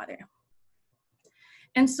fresh water.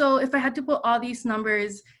 And so if I had to put all these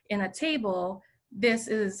numbers in a table, this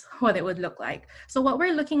is what it would look like. So what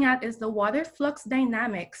we're looking at is the water flux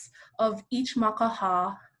dynamics of each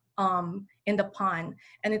makaha in the pond.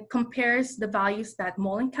 And it compares the values that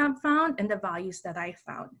Molenkamp found and the values that I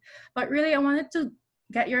found. But really, I wanted to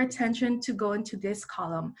get your attention to go into this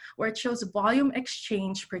column where it shows volume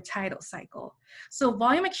exchange per tidal cycle. So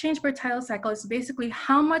volume exchange per tidal cycle is basically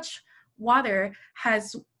how much water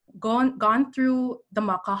has gone through the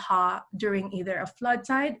makaha during either a flood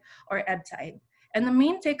tide or ebb tide. And the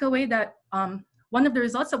main takeaway that one of the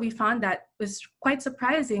results that we found that was quite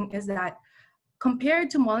surprising is that compared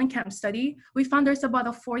to Molenkamp's study, we found there's about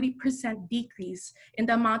a 40% decrease in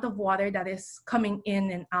the amount of water that is coming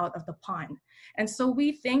in and out of the pond. And so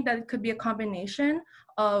we think that it could be a combination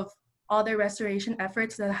of all the restoration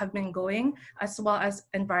efforts that have been going, as well as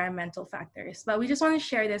environmental factors. But we just want to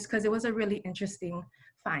share this because it was a really interesting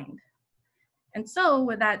find. And so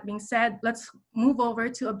with that being said, let's move over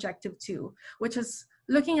to objective 2, which is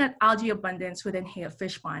looking at algae abundance within He'eia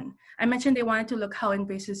Fish Pond. I mentioned they wanted to look how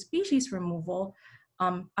invasive species removal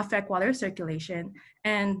affect water circulation.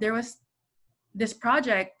 And there was this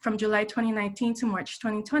project from July 2019 to March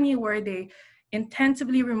 2020 where they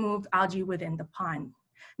intensively removed algae within the pond.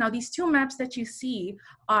 Now these 2 maps that you see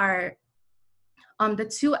are the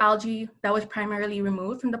 2 algae that was primarily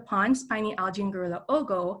removed from the pond, spiny algae and gorilla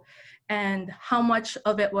ogo, and how much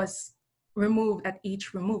of it was removed at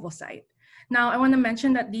each removal site. Now, I want to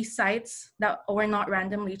mention that these sites that were not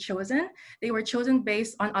randomly chosen, they were chosen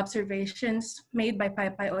based on observations made by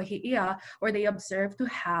Paipai Ohi'ia, where they observed to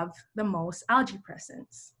have the most algae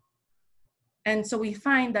presence. And so we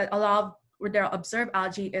find that a lot of where there are observed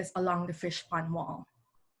algae is along the fish pond wall.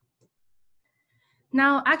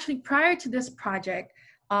 Now, actually, prior to this project,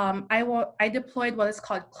 I deployed what is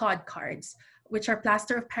called clod cards, which are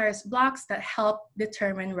plaster of Paris blocks that help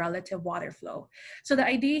determine relative water flow. So the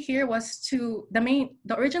idea here was the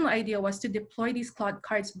original idea was to deploy these clod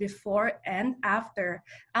cards before and after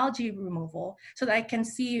algae removal so that I can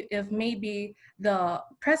see if maybe the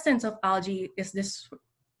presence of algae is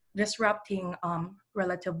disrupting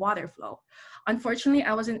relative water flow. Unfortunately,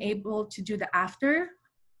 I wasn't able to do the after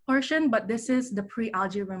portion, but this is the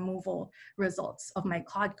pre-algae removal results of my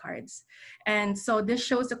clod cards. And so this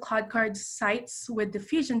shows the clod card sites with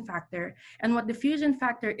diffusion factor. And what diffusion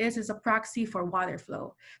factor is a proxy for water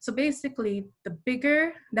flow. So basically,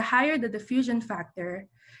 the higher the diffusion factor,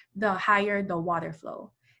 the higher the water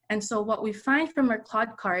flow. And so what we find from our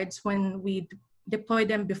clod cards when we deploy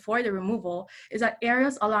them before the removal is that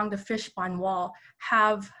areas along the fish pond wall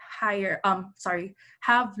have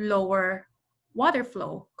lower water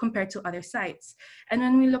flow compared to other sites. And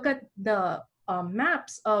when we look at the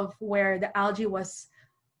maps of where the algae was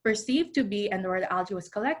perceived to be and where the algae was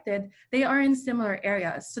collected, they are in similar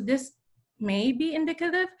areas. So this may be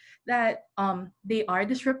indicative that the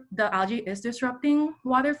algae is disrupting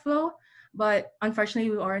water flow, but unfortunately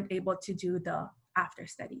we weren't able to do the after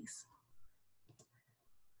studies.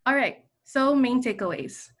 All right, so main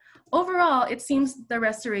takeaways. Overall, it seems the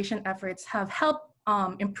restoration efforts have helped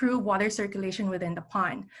improve water circulation within the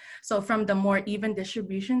pond. So from the more even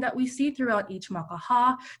distribution that we see throughout each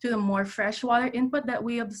makaha to the more freshwater input that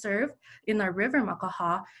we observe in our river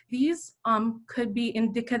makaha, these could be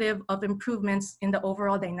indicative of improvements in the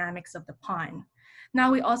overall dynamics of the pond. Now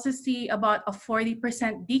we also see about a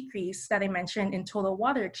 40% decrease that I mentioned in total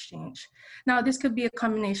water exchange. Now this could be a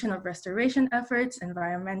combination of restoration efforts,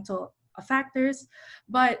 environmental factors,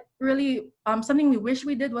 but really something we wish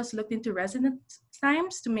we did was look into residence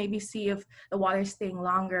times to maybe see if the water is staying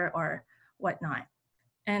longer or whatnot.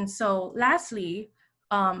 And so lastly,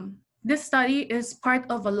 this study is part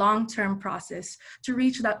of a long-term process to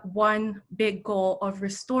reach that one big goal of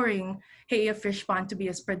restoring He'ea Fish Pond to be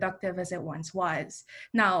as productive as it once was.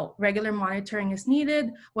 Now, regular monitoring is needed,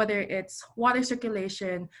 whether it's water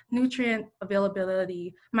circulation, nutrient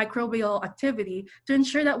availability, microbial activity, to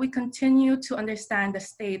ensure that we continue to understand the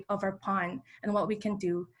state of our pond and what we can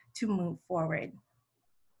do to move forward.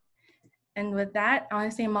 And with that, I want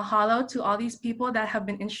to say mahalo to all these people that have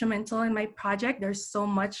been instrumental in my project. There's so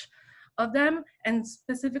much of them, and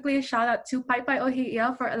specifically a shout out to Pai Pai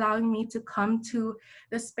Ohei'ea for allowing me to come to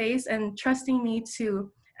the space and trusting me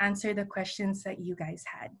to answer the questions that you guys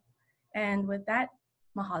had. And with that,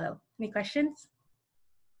 mahalo. Any questions?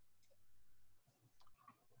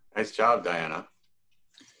 Nice job, Diana.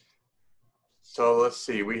 So let's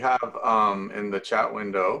see, we have in the chat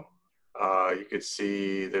window, you could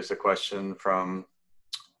see there's a question from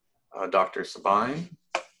Dr. Sabine.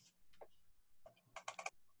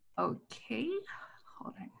 Okay,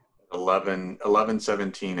 hold on.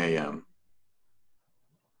 11:17 a.m.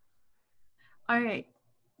 All right.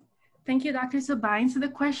 Thank you, Dr. Sabine. So the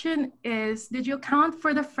question is, did you account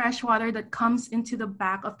for the fresh water that comes into the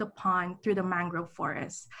back of the pond through the mangrove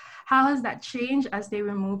forest? How has that changed as they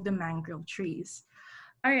remove the mangrove trees?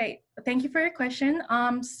 All right, thank you for your question.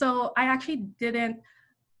 So I actually didn't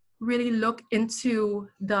really look into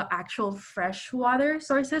the actual freshwater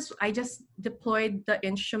sources. I just deployed the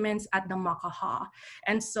instruments at the makaha.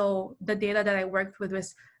 And so the data that I worked with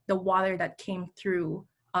was the water that came through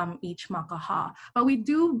each makaha. But we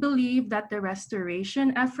do believe that the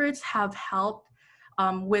restoration efforts have helped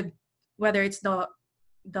with whether it's the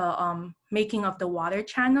making of the water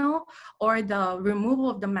channel or the removal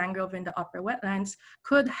of the mangrove in the upper wetlands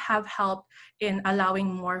could have helped in allowing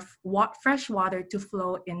more fresh water to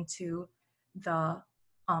flow into the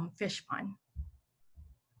fish pond.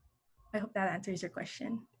 I hope that answers your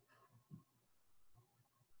question.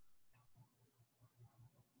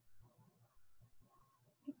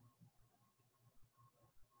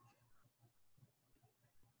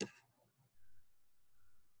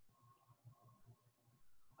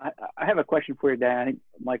 I have a question for you, Dan. I think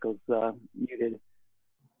Michael's muted,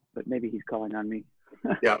 but maybe he's calling on me.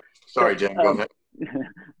 Yeah, sorry, Jen, go ahead.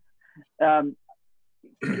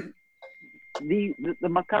 The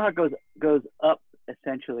makaha goes up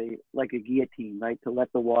essentially like a guillotine, right, to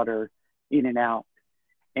let the water in and out.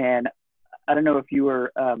 And I don't know if you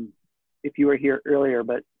were here earlier,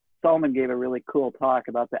 but Solomon gave a really cool talk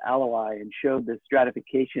about the aloi and showed the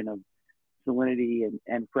stratification of salinity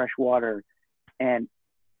and fresh water. And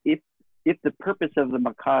if the purpose of the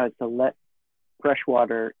makaha is to let fresh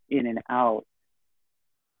water in and out,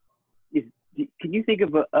 can you think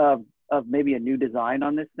of maybe a new design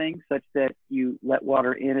on this thing such that you let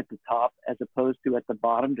water in at the top as opposed to at the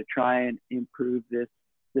bottom to try and improve this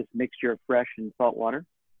mixture of fresh and salt water?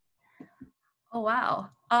 Oh, wow.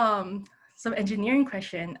 Some engineering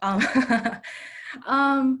question.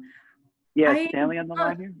 Yeah, Stanley on the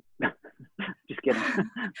line here? Just kidding.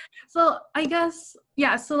 So I guess,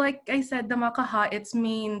 yeah, so like I said, the makaha, its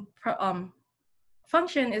main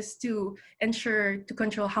function is to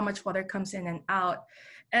control how much water comes in and out.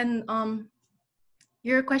 And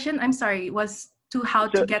your question, I'm sorry, was to how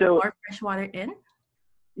to get more fresh water in?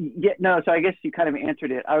 Yeah, no, so I guess you kind of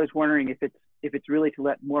answered it. I was wondering if it's really to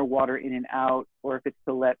let more water in and out, or if it's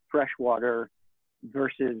to let fresh water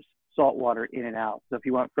versus salt water in and out. So if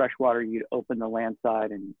you want fresh water, you'd open the land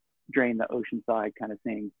side and drain the ocean side kind of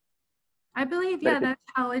thing. I believe, yeah, that's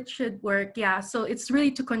how it should work. Yeah, so it's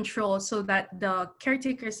really to control so that the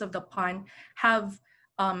caretakers of the pond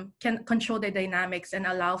can control the dynamics and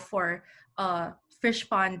allow for fish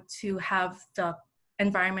pond to have the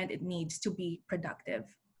environment it needs to be productive.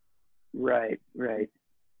 Right.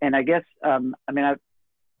 And I guess, I mean,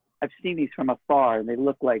 I've seen these from afar, and they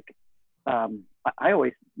look like, I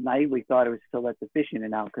always naively thought it was to let the fish in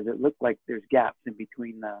and out because it looked like there's gaps in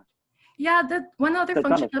between the. Yeah, one other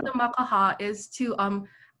function of the makaha is to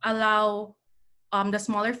allow the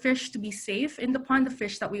smaller fish to be safe in the pond, the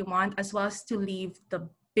fish that we want, as well as to leave the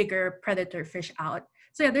bigger predator fish out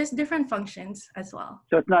So yeah, there's different functions as well.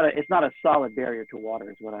 So it's not a solid barrier to water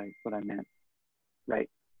is what I meant, right?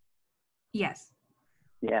 Yes.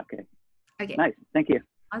 Yeah. Okay. Okay. Nice. Thank you.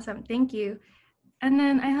 Awesome. Thank you. And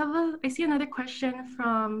then I see another question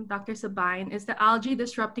from Dr. Sabine. Is the algae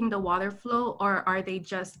disrupting the water flow, or are they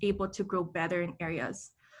just able to grow better in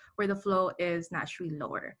areas where the flow is naturally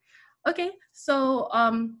lower? Okay, so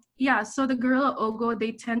yeah, so the gorilla ogo,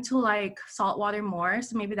 they tend to like salt water more.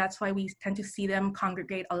 So maybe that's why we tend to see them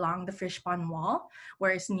congregate along the fish pond wall,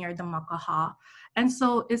 where it's near the makaha. And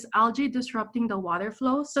so is algae disrupting the water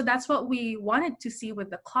flow? So that's what we wanted to see with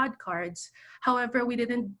the cloud cards. However, we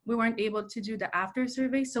weren't able to do the after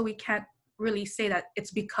survey, so we can't really say that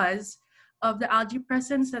it's because of the algae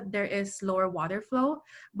presence that there is lower water flow,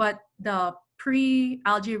 but the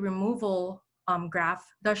pre-algae removal graph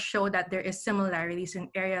does show that there is similarities in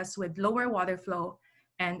areas with lower water flow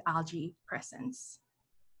and algae presence.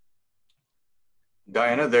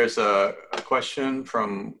 Diana, there's a question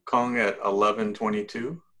from Kung at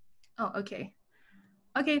 1122. Oh, okay.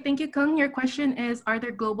 Okay, thank you, Kung. Your question is, are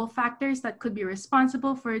there global factors that could be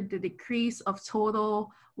responsible for the decrease of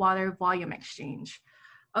total water volume exchange?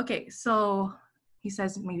 Okay, so he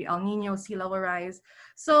says maybe El Nino, sea level rise.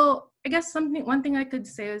 So I guess one thing I could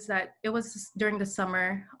say is that it was during the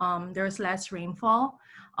summer, there was less rainfall.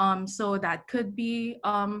 So that could be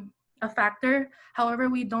a factor. However,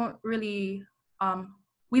 we don't really,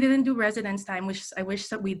 we didn't do residence time, which I wish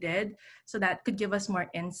that we did. So that could give us more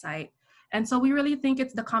insight. And so we really think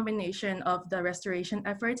it's the combination of the restoration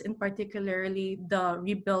efforts, and particularly the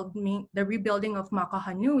rebuilding of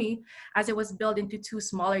Makahanui, as it was built into 2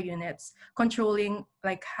 smaller units, controlling,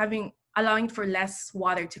 like allowing for less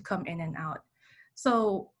water to come in and out.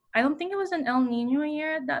 So I don't think it was an El Nino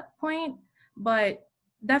year at that point, but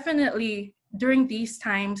definitely during these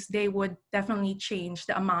times, they would definitely change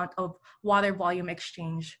the amount of water volume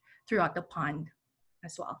exchange throughout the pond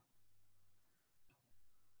as well.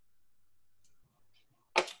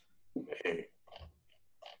 Okay.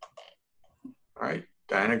 All right,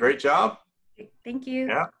 Diana, great job. Thank you.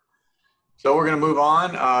 Yeah. So we're going to move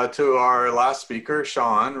on to our last speaker,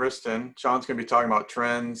 Sean Riston. Sean's going to be talking about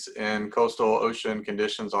trends in coastal ocean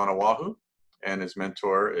conditions on Oahu, and his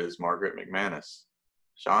mentor is Margaret McManus.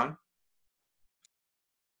 Sean?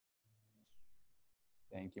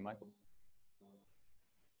 Thank you, Michael.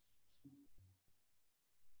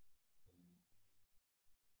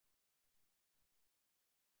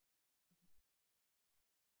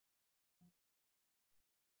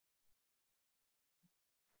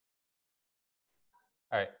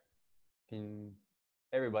 All right, hey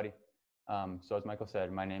everybody. So as Michael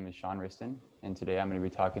said, my name is Sean Riston, and today I'm going to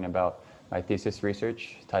be talking about my thesis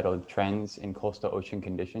research titled Trends in Coastal Ocean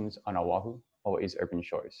Conditions on Oahu, Hawaii's Urban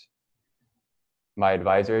Shores. My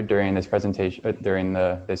advisor during this presentation,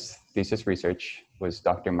 this thesis research was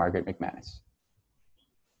Dr. Margaret McManus.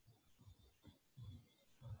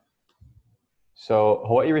 So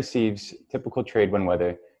Hawaii receives typical trade wind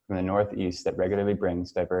weather from the northeast that regularly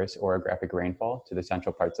brings diverse orographic rainfall to the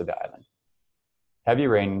central parts of the island. Heavy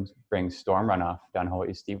rain brings storm runoff down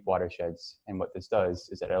Hawaii's steep watersheds, and what this does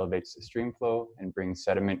is it elevates the stream flow and brings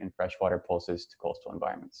sediment and freshwater pulses to coastal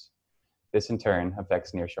environments. This in turn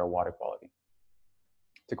affects nearshore water quality.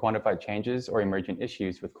 To quantify changes or emergent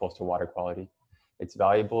issues with coastal water quality, it's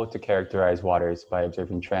valuable to characterize waters by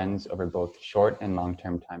observing trends over both short and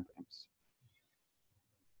long-term timeframes.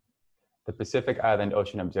 The Pacific Island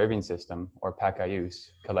Ocean Observing System, or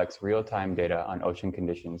PACIUS, collects real-time data on ocean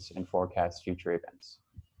conditions and forecasts future events.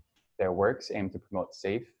 Their works aim to promote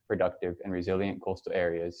safe, productive, and resilient coastal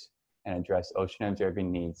areas and address ocean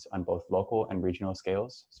observing needs on both local and regional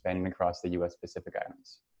scales, spanning across the U.S. Pacific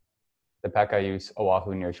Islands. The PACIUS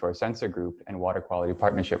Oahu Nearshore Sensor Group and Water Quality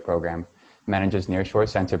Partnership Program manages nearshore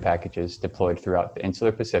sensor packages deployed throughout the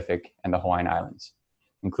Insular Pacific and the Hawaiian Islands,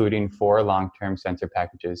 including 4 long-term sensor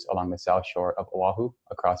packages along the south shore of Oahu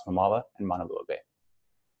across Mamala and Maunalua Bay.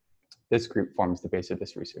 This group forms the base of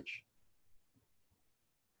this research.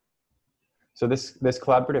 So this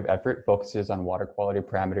collaborative effort focuses on water quality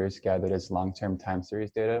parameters gathered as long-term time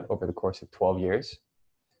series data over the course of 12 years.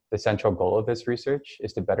 The central goal of this research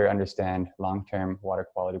is to better understand long-term water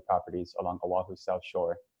quality properties along Oahu's south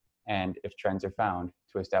shore, and if trends are found,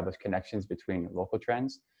 to establish connections between local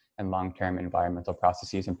trends and long-term environmental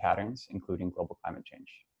processes and patterns, including global climate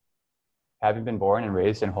change. Having been born and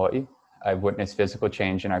raised in Hawaii, I've witnessed physical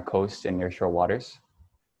change in our coast and nearshore waters.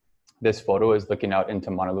 This photo is looking out into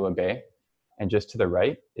Maunalua Bay, and just to the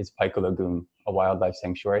right is Paika Lagoon, a wildlife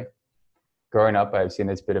sanctuary. Growing up, I've seen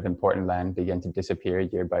this bit of important land begin to disappear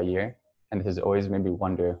year by year, and this has always made me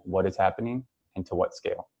wonder what is happening and to what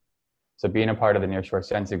scale. So being a part of the Nearshore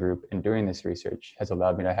Sensor Group and doing this research has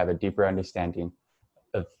allowed me to have a deeper understanding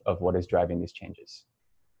of what is driving these changes.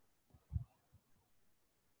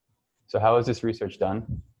 So how is this research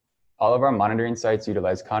done? All of our monitoring sites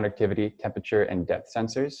utilize conductivity, temperature, and depth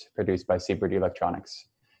sensors produced by Seabird Electronics.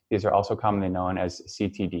 These are also commonly known as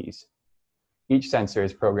CTDs. Each sensor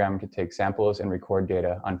is programmed to take samples and record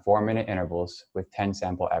data on 4-minute intervals with 10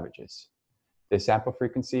 sample averages. This sample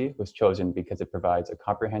frequency was chosen because it provides a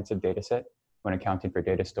comprehensive data set when accounting for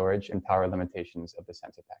data storage and power limitations of the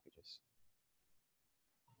sensor packages.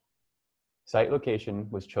 Site location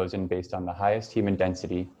was chosen based on the highest human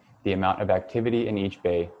density, the amount of activity in each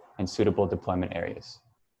bay, and suitable deployment areas.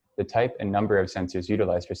 The type and number of sensors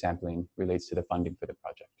utilized for sampling relates to the funding for the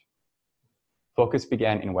project. Focus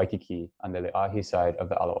began in Waikiki on the Leahi side of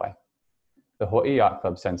the Alawai. The Hawaiʻi Yacht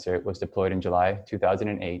Club sensor was deployed in July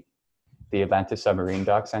 2008. The Atlantis Submarine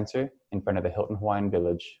Dock sensor in front of the Hilton Hawaiian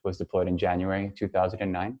Village was deployed in January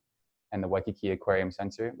 2009, and the Waikiki Aquarium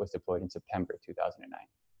sensor was deployed in September 2009.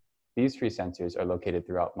 These 3 sensors are located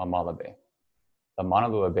throughout Mamala Bay. The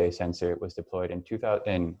Maunalua Bay sensor was deployed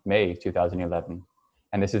in May 2011,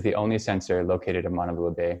 and this is the only sensor located in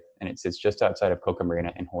Maunalua Bay, and it sits just outside of Koka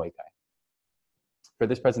Marina in Hawaii. For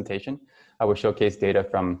this presentation, I will showcase data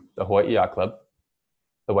from the Hawaiʻi Yacht Club,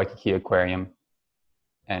 the Waikiki Aquarium,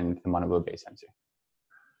 and the Maunalua Bay sensor.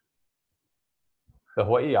 The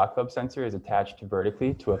Hawaiʻi Yacht Club sensor is attached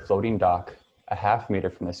vertically to a floating dock a ½ meter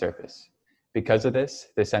from the surface. Because of this,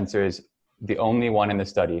 the sensor is the only one in the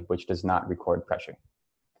study which does not record pressure.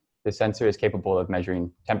 The sensor is capable of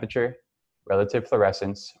measuring temperature, relative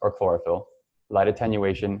fluorescence or chlorophyll, light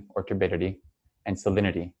attenuation or turbidity, and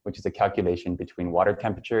salinity, which is a calculation between water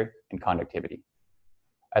temperature and conductivity.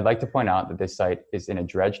 I'd like to point out that this site is in a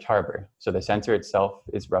dredged harbor, so the sensor itself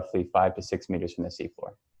is roughly 5 to 6 meters from the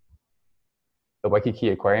seafloor. The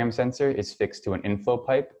Waikiki Aquarium sensor is fixed to an inflow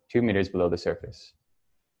pipe 2 meters below the surface.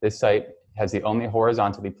 This site has the only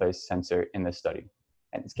horizontally placed sensor in this study,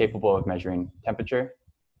 and it's capable of measuring temperature,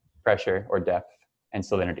 pressure or depth, and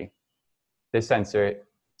salinity. This sensor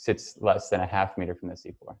sits less than a ½ meter from the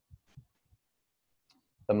seafloor.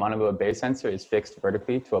 The Maunalua Bay sensor is fixed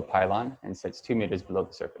vertically to a pylon and sits 2 meters below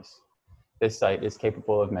the surface. This site is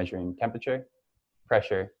capable of measuring temperature,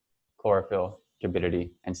 pressure, chlorophyll,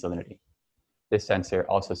 turbidity, and salinity. This sensor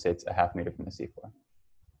also sits a ½ meter from the seafloor.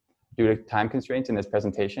 Due to time constraints in this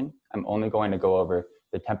presentation, I'm only going to go over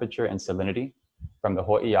the temperature and salinity from the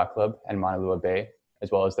Hawaiʻi Yacht Club and Maunalua Bay, as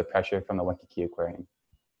well as the pressure from the Waikiki Aquarium.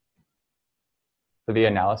 For the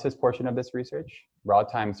analysis portion of this research, raw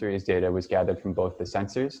time series data was gathered from both the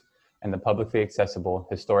sensors and the publicly accessible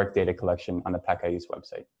historic data collection on the Pakai's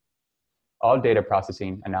website. All data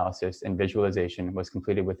processing, analysis, and visualization was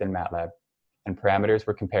completed within MATLAB, and parameters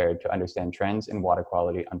were compared to understand trends in water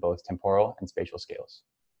quality on both temporal and spatial scales.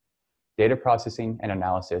 Data processing and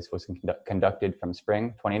analysis was conducted from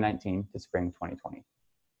spring 2019 to spring 2020.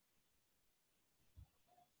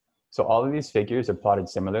 So all of these figures are plotted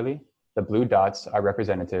similarly. The blue dots are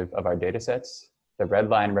representative of our data sets. The red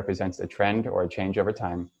line represents a trend or a change over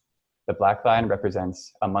time. The black line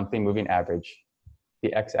represents a monthly moving average.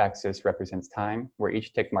 The x-axis represents time, where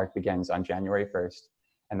each tick mark begins on January 1st,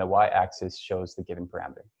 and the y-axis shows the given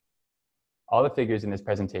parameter. All the figures in this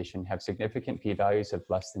presentation have significant p-values of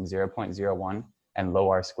less than 0.01 and low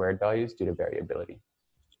r-squared values due to variability.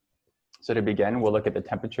 So to begin, we'll look at the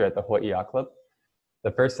temperature at the Hawaiʻi Yacht Club.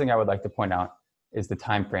 The first thing I would like to point out is the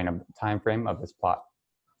time frame of this plot.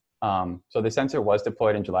 So the sensor was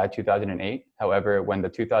deployed in July 2008. However, when the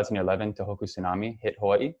 2011 Tohoku tsunami hit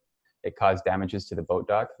Hawaii, it caused damages to the boat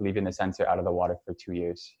dock, leaving the sensor out of the water for 2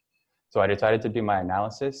 years. So I decided to do my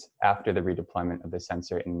analysis after the redeployment of the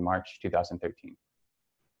sensor in March 2013.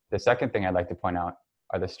 The second thing I'd like to point out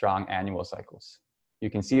are the strong annual cycles. You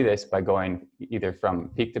can see this by going either from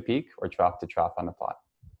peak to peak or trough to trough on the plot.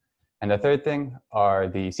 And the third thing are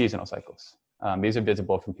the seasonal cycles. These are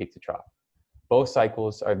visible from peak to trough. Both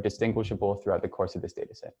cycles are distinguishable throughout the course of this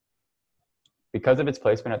data set. Because of its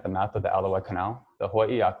placement at the mouth of the Alawai Canal, the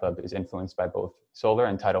Hawaiʻi Yacht Club is influenced by both solar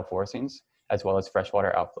and tidal forcings, as well as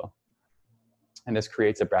freshwater outflow. And this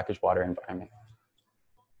creates a brackish water environment.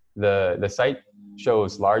 The site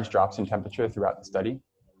shows large drops in temperature throughout the study.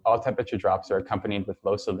 All temperature drops are accompanied with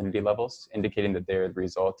low salinity levels, indicating that they're the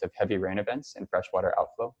result of heavy rain events and freshwater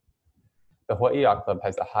outflow. The Hawaiʻi Yacht Club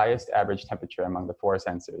has the highest average temperature among the 4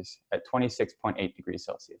 sensors at 26.8 degrees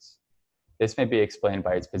Celsius. This may be explained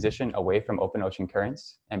by its position away from open ocean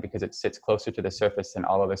currents, and because it sits closer to the surface than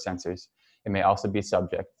all other sensors, it may also be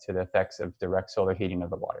subject to the effects of direct solar heating of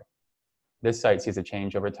the water. This site sees a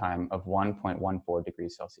change over time of 1.14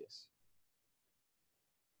 degrees Celsius.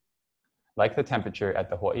 Like the temperature at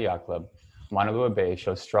the Hawaiʻi Yacht Club, Mauna Bay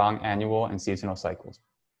shows strong annual and seasonal cycles.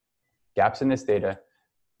 Gaps in this data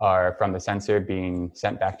are from the sensor being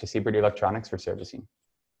sent back to Seabird Electronics for servicing.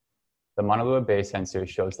 The Mauna Bay sensor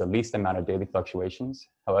shows the least amount of daily fluctuations.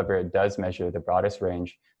 However, it does measure the broadest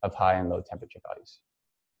range of high and low temperature values.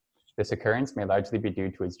 This occurrence may largely be due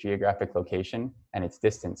to its geographic location and its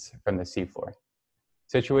distance from the seafloor.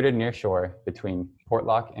 Situated near shore between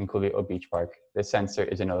Portlock and Kuli'o Beach Park, this sensor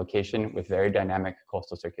is in a location with very dynamic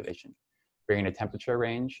coastal circulation, bringing a temperature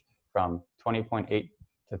range from 20.8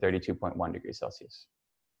 to 32.1 degrees Celsius.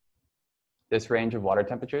 This range of water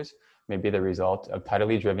temperatures may be the result of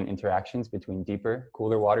tidally driven interactions between deeper,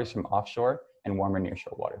 cooler waters from offshore and warmer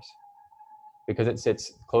nearshore waters. Because it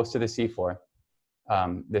sits close to the seafloor,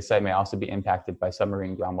 this site may also be impacted by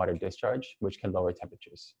submarine groundwater discharge, which can lower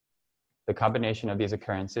temperatures. The combination of these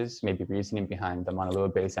occurrences may be reasoning behind the Mauna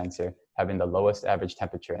Bay sensor having the lowest average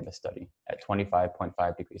temperature in the study at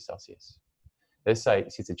 25.5 degrees Celsius. This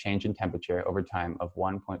site sees a change in temperature over time of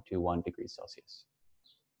 1.21 degrees Celsius.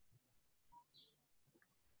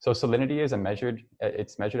 So salinity is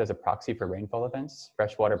measured as a proxy for rainfall events,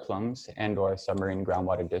 freshwater plumes, and/or submarine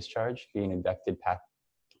groundwater discharge being ejected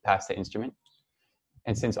past the instrument.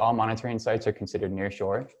 And since all monitoring sites are considered near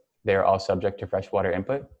shore, they are all subject to freshwater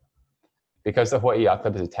input. Because the Hawaiʻi Yacht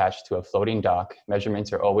Club is attached to a floating dock,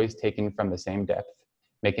 measurements are always taken from the same depth,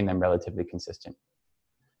 making them relatively consistent.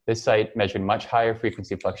 This site measured much higher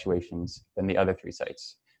frequency fluctuations than the other three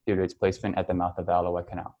sites due to its placement at the mouth of the Alawai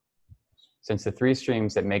Canal. Since the three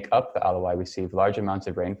streams that make up the Alawai receive large amounts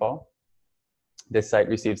of rainfall, this site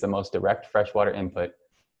receives the most direct freshwater input,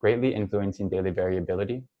 greatly influencing daily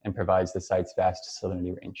variability, and provides the site's vast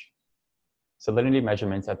salinity range. Salinity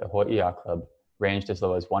measurements at the Hawaiʻi Yacht Club ranged as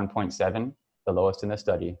low as 1.7, the lowest in the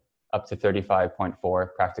study, up to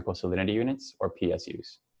 35.4 practical salinity units, or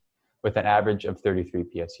PSUs, with an average of 33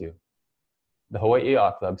 PSU. The Hawaiʻi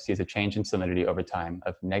Yacht Club sees a change in salinity over time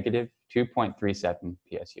of negative 2.37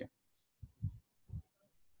 PSU.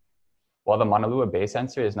 While the Mauna Bay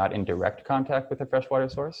sensor is not in direct contact with a freshwater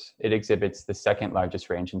source, it exhibits the second largest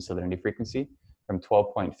range in salinity frequency from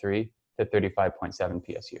 12.3 to 35.7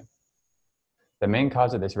 PSU. The main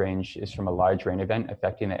cause of this range is from a large rain event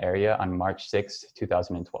affecting the area on March 6,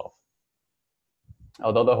 2012.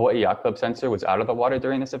 Although the Hawaiʻi Yacht Club sensor was out of the water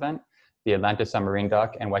during this event, the Atlanta Submarine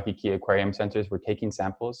Dock and Waikiki Aquarium sensors were taking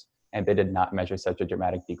samples, and they did not measure such a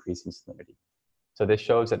dramatic decrease in salinity. So this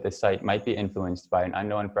shows that this site might be influenced by an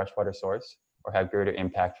unknown freshwater source or have greater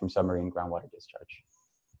impact from submarine groundwater discharge.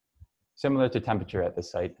 Similar to temperature at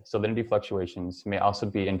this site, salinity fluctuations may also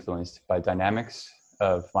be influenced by dynamics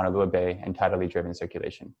of Mauna Bay and tidally driven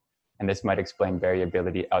circulation, and this might explain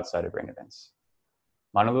variability outside of rain events.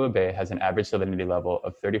 Mauna Bay has an average salinity level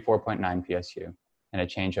of 34.9 PSU and a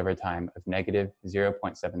change over time of negative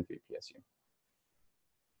 0.73 PSU.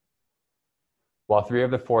 While 3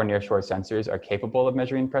 of the 4 nearshore sensors are capable of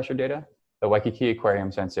measuring pressure data, the Waikiki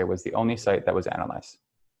Aquarium sensor was the only site that was analyzed.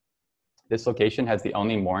 This location has the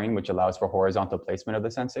only mooring which allows for horizontal placement of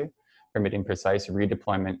the sensor, permitting precise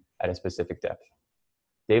redeployment at a specific depth.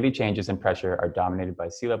 Daily changes in pressure are dominated by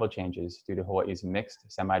sea level changes due to Hawaii's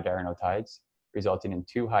mixed semi-diurnal tides, resulting in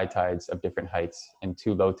 2 high tides of different heights and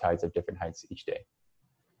 2 low tides of different heights each day.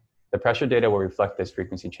 The pressure data will reflect this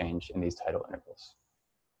frequency change in these tidal intervals.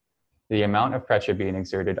 The amount of pressure being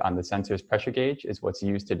exerted on the sensor's pressure gauge is what's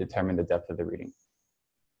used to determine the depth of the reading.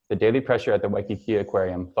 The daily pressure at the Waikiki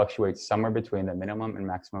Aquarium fluctuates somewhere between the minimum and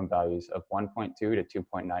maximum values of 1.2 to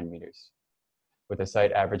 2.9 meters, with a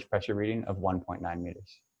site average pressure reading of 1.9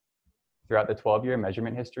 meters. Throughout the 12-year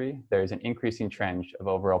measurement history, there is an increasing trend of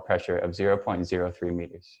overall pressure of 0.03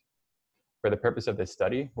 meters. For the purpose of this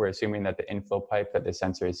study, we're assuming that the inflow pipe that the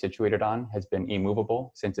sensor is situated on has been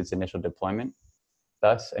immovable since its initial deployment.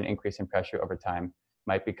 Thus, an increase in pressure over time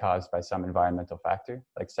might be caused by some environmental factor,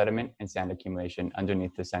 like sediment and sand accumulation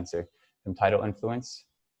underneath the sensor from tidal influence,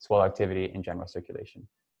 swell activity, and general circulation.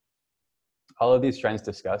 All of these trends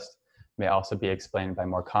discussed may also be explained by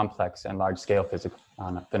more complex and large-scale physical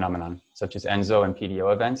phenomena, such as ENSO and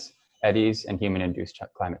PDO events, eddies, and human-induced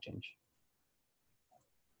climate change.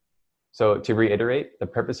 So to reiterate, the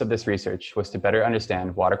purpose of this research was to better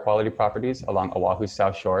understand water quality properties along Oahu's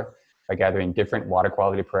South Shore by gathering different water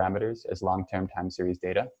quality parameters as long-term time series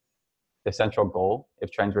data. The central goal,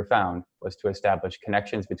 if trends were found, was to establish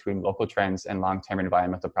connections between local trends and long-term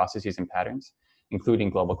environmental processes and patterns, including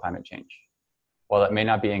global climate change. While it may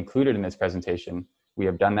not be included in this presentation, we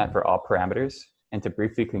have done that for all parameters, and to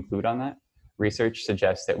briefly conclude on that, research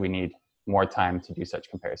suggests that we need more time to do such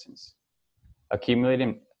comparisons.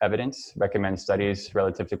 Accumulating evidence recommends studies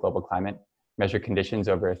relative to global climate measure conditions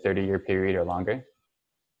over a 30-year period or longer.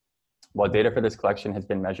 While data for this collection has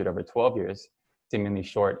been measured over 12 years, seemingly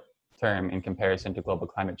short term in comparison to global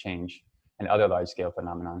climate change and other large-scale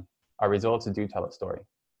phenomenon, our results do tell a story.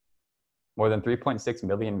 More than 3.6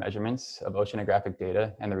 million measurements of oceanographic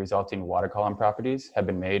data and the resulting water column properties have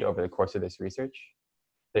been made over the course of this research.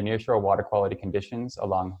 The nearshore water quality conditions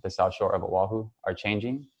along the south shore of Oahu are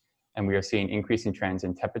changing, and we are seeing increasing trends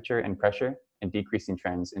in temperature and pressure and decreasing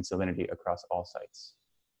trends in salinity across all sites.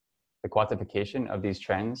 The quantification of these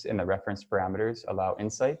trends in the reference parameters allow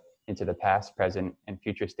insight into the past, present, and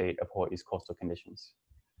future state of Hawaii's coastal conditions.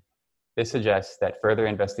 This suggests that further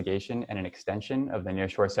investigation and an extension of the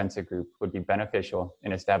nearshore sensor group would be beneficial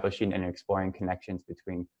in establishing and exploring connections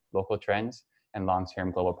between local trends and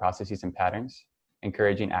long-term global processes and patterns,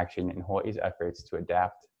 encouraging action in Hawaii's efforts to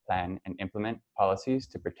adapt, plan, and implement policies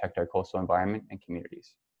to protect our coastal environment and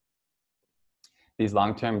communities. These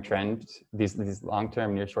long-term trends, these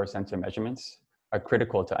long-term nearshore sensor measurements are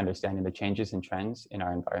critical to understanding the changes and trends in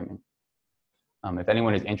our environment. If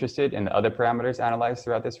anyone is interested in the other parameters analyzed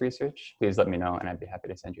throughout this research, please let me know and I'd be happy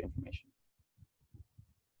to send you information.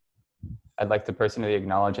 I'd like to personally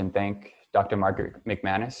acknowledge and thank Dr. Margaret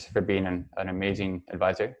McManus for being an amazing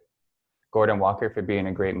advisor, Gordon Walker for being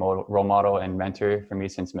a great role model and mentor for me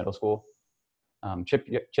since middle school,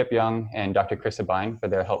 Chip Young and Dr. Chris Sabine for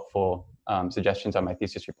their helpful suggestions on my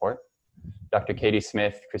thesis report, Dr. Katie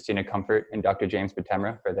Smith, Christina Comfort, and Dr. James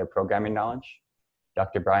Batemra for their programming knowledge,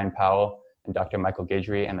 Dr. Brian Powell, and Dr. Michael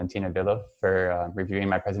Gagery and Lentina Villa for reviewing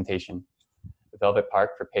my presentation, Velvet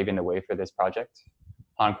Park for paving the way for this project,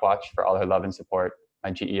 Han Quach for all her love and support, my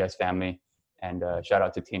GES family, and shout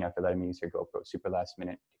out to Tina for letting me use her GoPro super last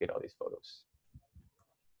minute to get all these photos.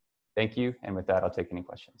 Thank you, and with that, I'll take any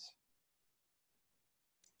questions.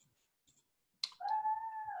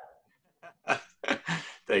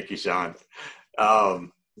 Thank you, Sean.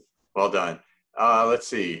 Well done. Let's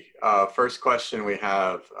see. First question we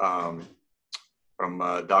have from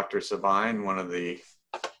Dr. Sabine, one of the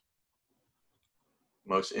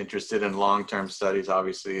most interested in long-term studies,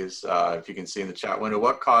 obviously, is, if you can see in the chat window,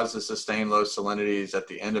 what caused the sustained low salinities at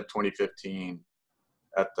the end of 2015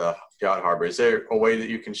 at the yacht harbor? Is there a way that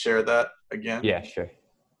you can share that again? Yeah, sure.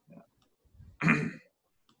 Yeah.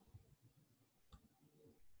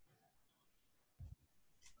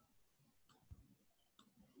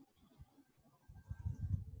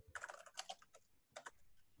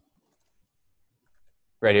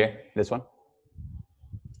 Right here, this one?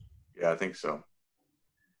 Yeah, I think so.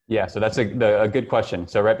 Yeah, so that's a good question.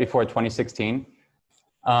 So right before 2016,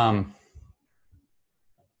 I've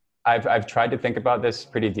tried to think about this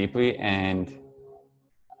pretty deeply, and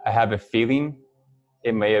I have a feeling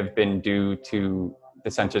it may have been due to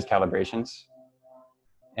the sensor's calibrations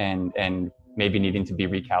and maybe needing to be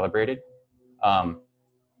recalibrated.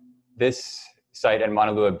 This site in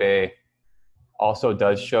Maunalua Bay also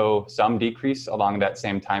does show some decrease along that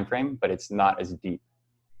same time frame, but it's not as deep.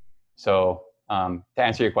 So to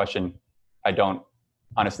answer your question, I don't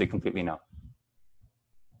honestly completely know.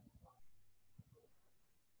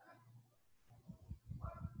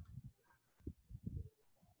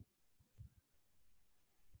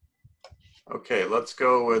 Okay, let's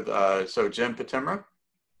go with, so Jim Patemra.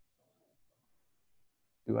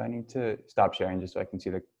 Do I need to stop sharing just so I can see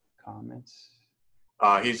the comments?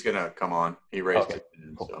 He's gonna come on. He raised Okay, it.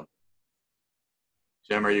 cool. So.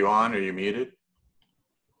 Jim, are you on? Are you muted?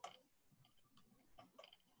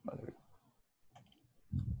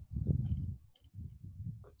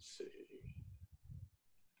 Let's see.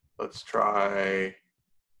 Let's try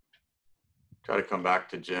to come back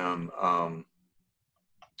to Jim.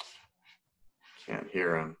 Can't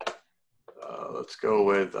hear him. Let's go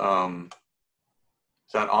with,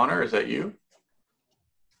 is that Honor? Is that you?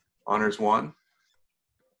 Honor's one.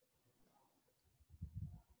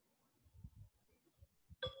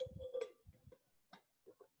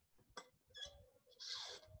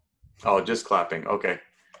 Oh, just clapping. Okay,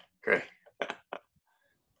 great.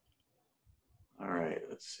 All right,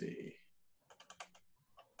 let's see.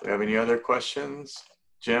 Do we have any other questions?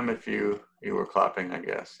 Jim, if you were clapping, I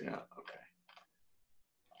guess. Yeah, okay.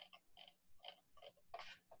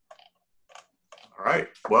 All right,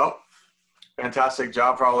 well, fantastic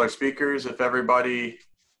job for all our speakers. If everybody,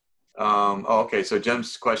 oh, okay, so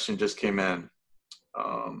Jim's question just came in.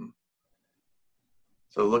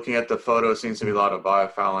 So looking at the photo, seems to be a lot of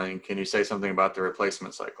biofouling. Can you say something about the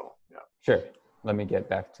replacement cycle? Yeah. Sure. Let me get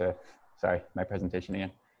back to, sorry, my presentation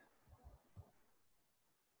again.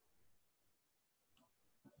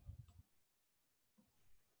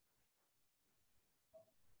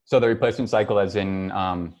 So the replacement cycle as in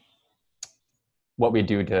what we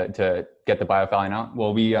do to get the biofouling out.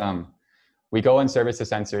 Well, we go and service the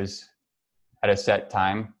sensors at a set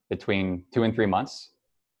time between 2 and 3 months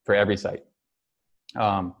for every site.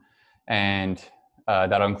 That'll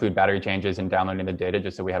include battery changes and downloading the data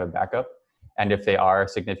just so we have a backup. And if they are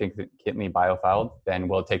significantly biofouled, then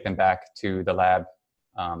we'll take them back to the lab.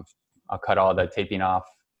 I'll cut all the taping off,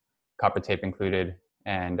 copper tape included,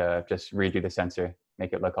 and just redo the sensor,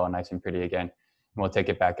 make it look all nice and pretty again. And we'll take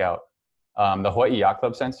it back out. The Hawaiʻi Yacht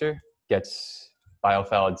Club sensor gets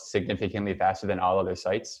biofouled significantly faster than all other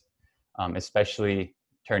sites, especially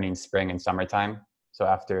turning spring and summertime. So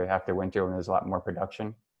after winter, when there's a lot more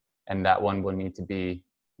production. And that one will need to be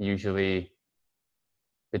usually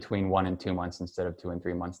between 1 and 2 months instead of 2 and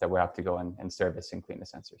 3 months that we'll have to go and service and clean the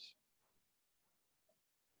sensors.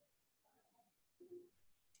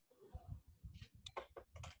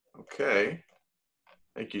 Okay,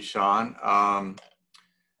 thank you, Sean.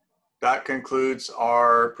 That concludes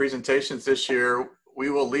our presentations this year. We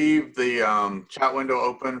will leave the chat window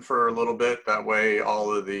open for a little bit. That way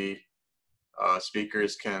all of the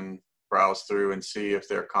speakers can browse through and see if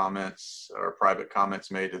there are comments or private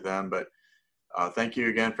comments made to them. But thank you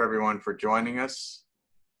again for everyone for joining us.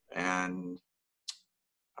 And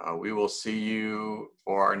we will see you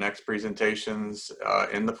for our next presentations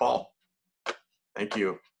in the fall. Thank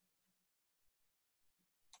you.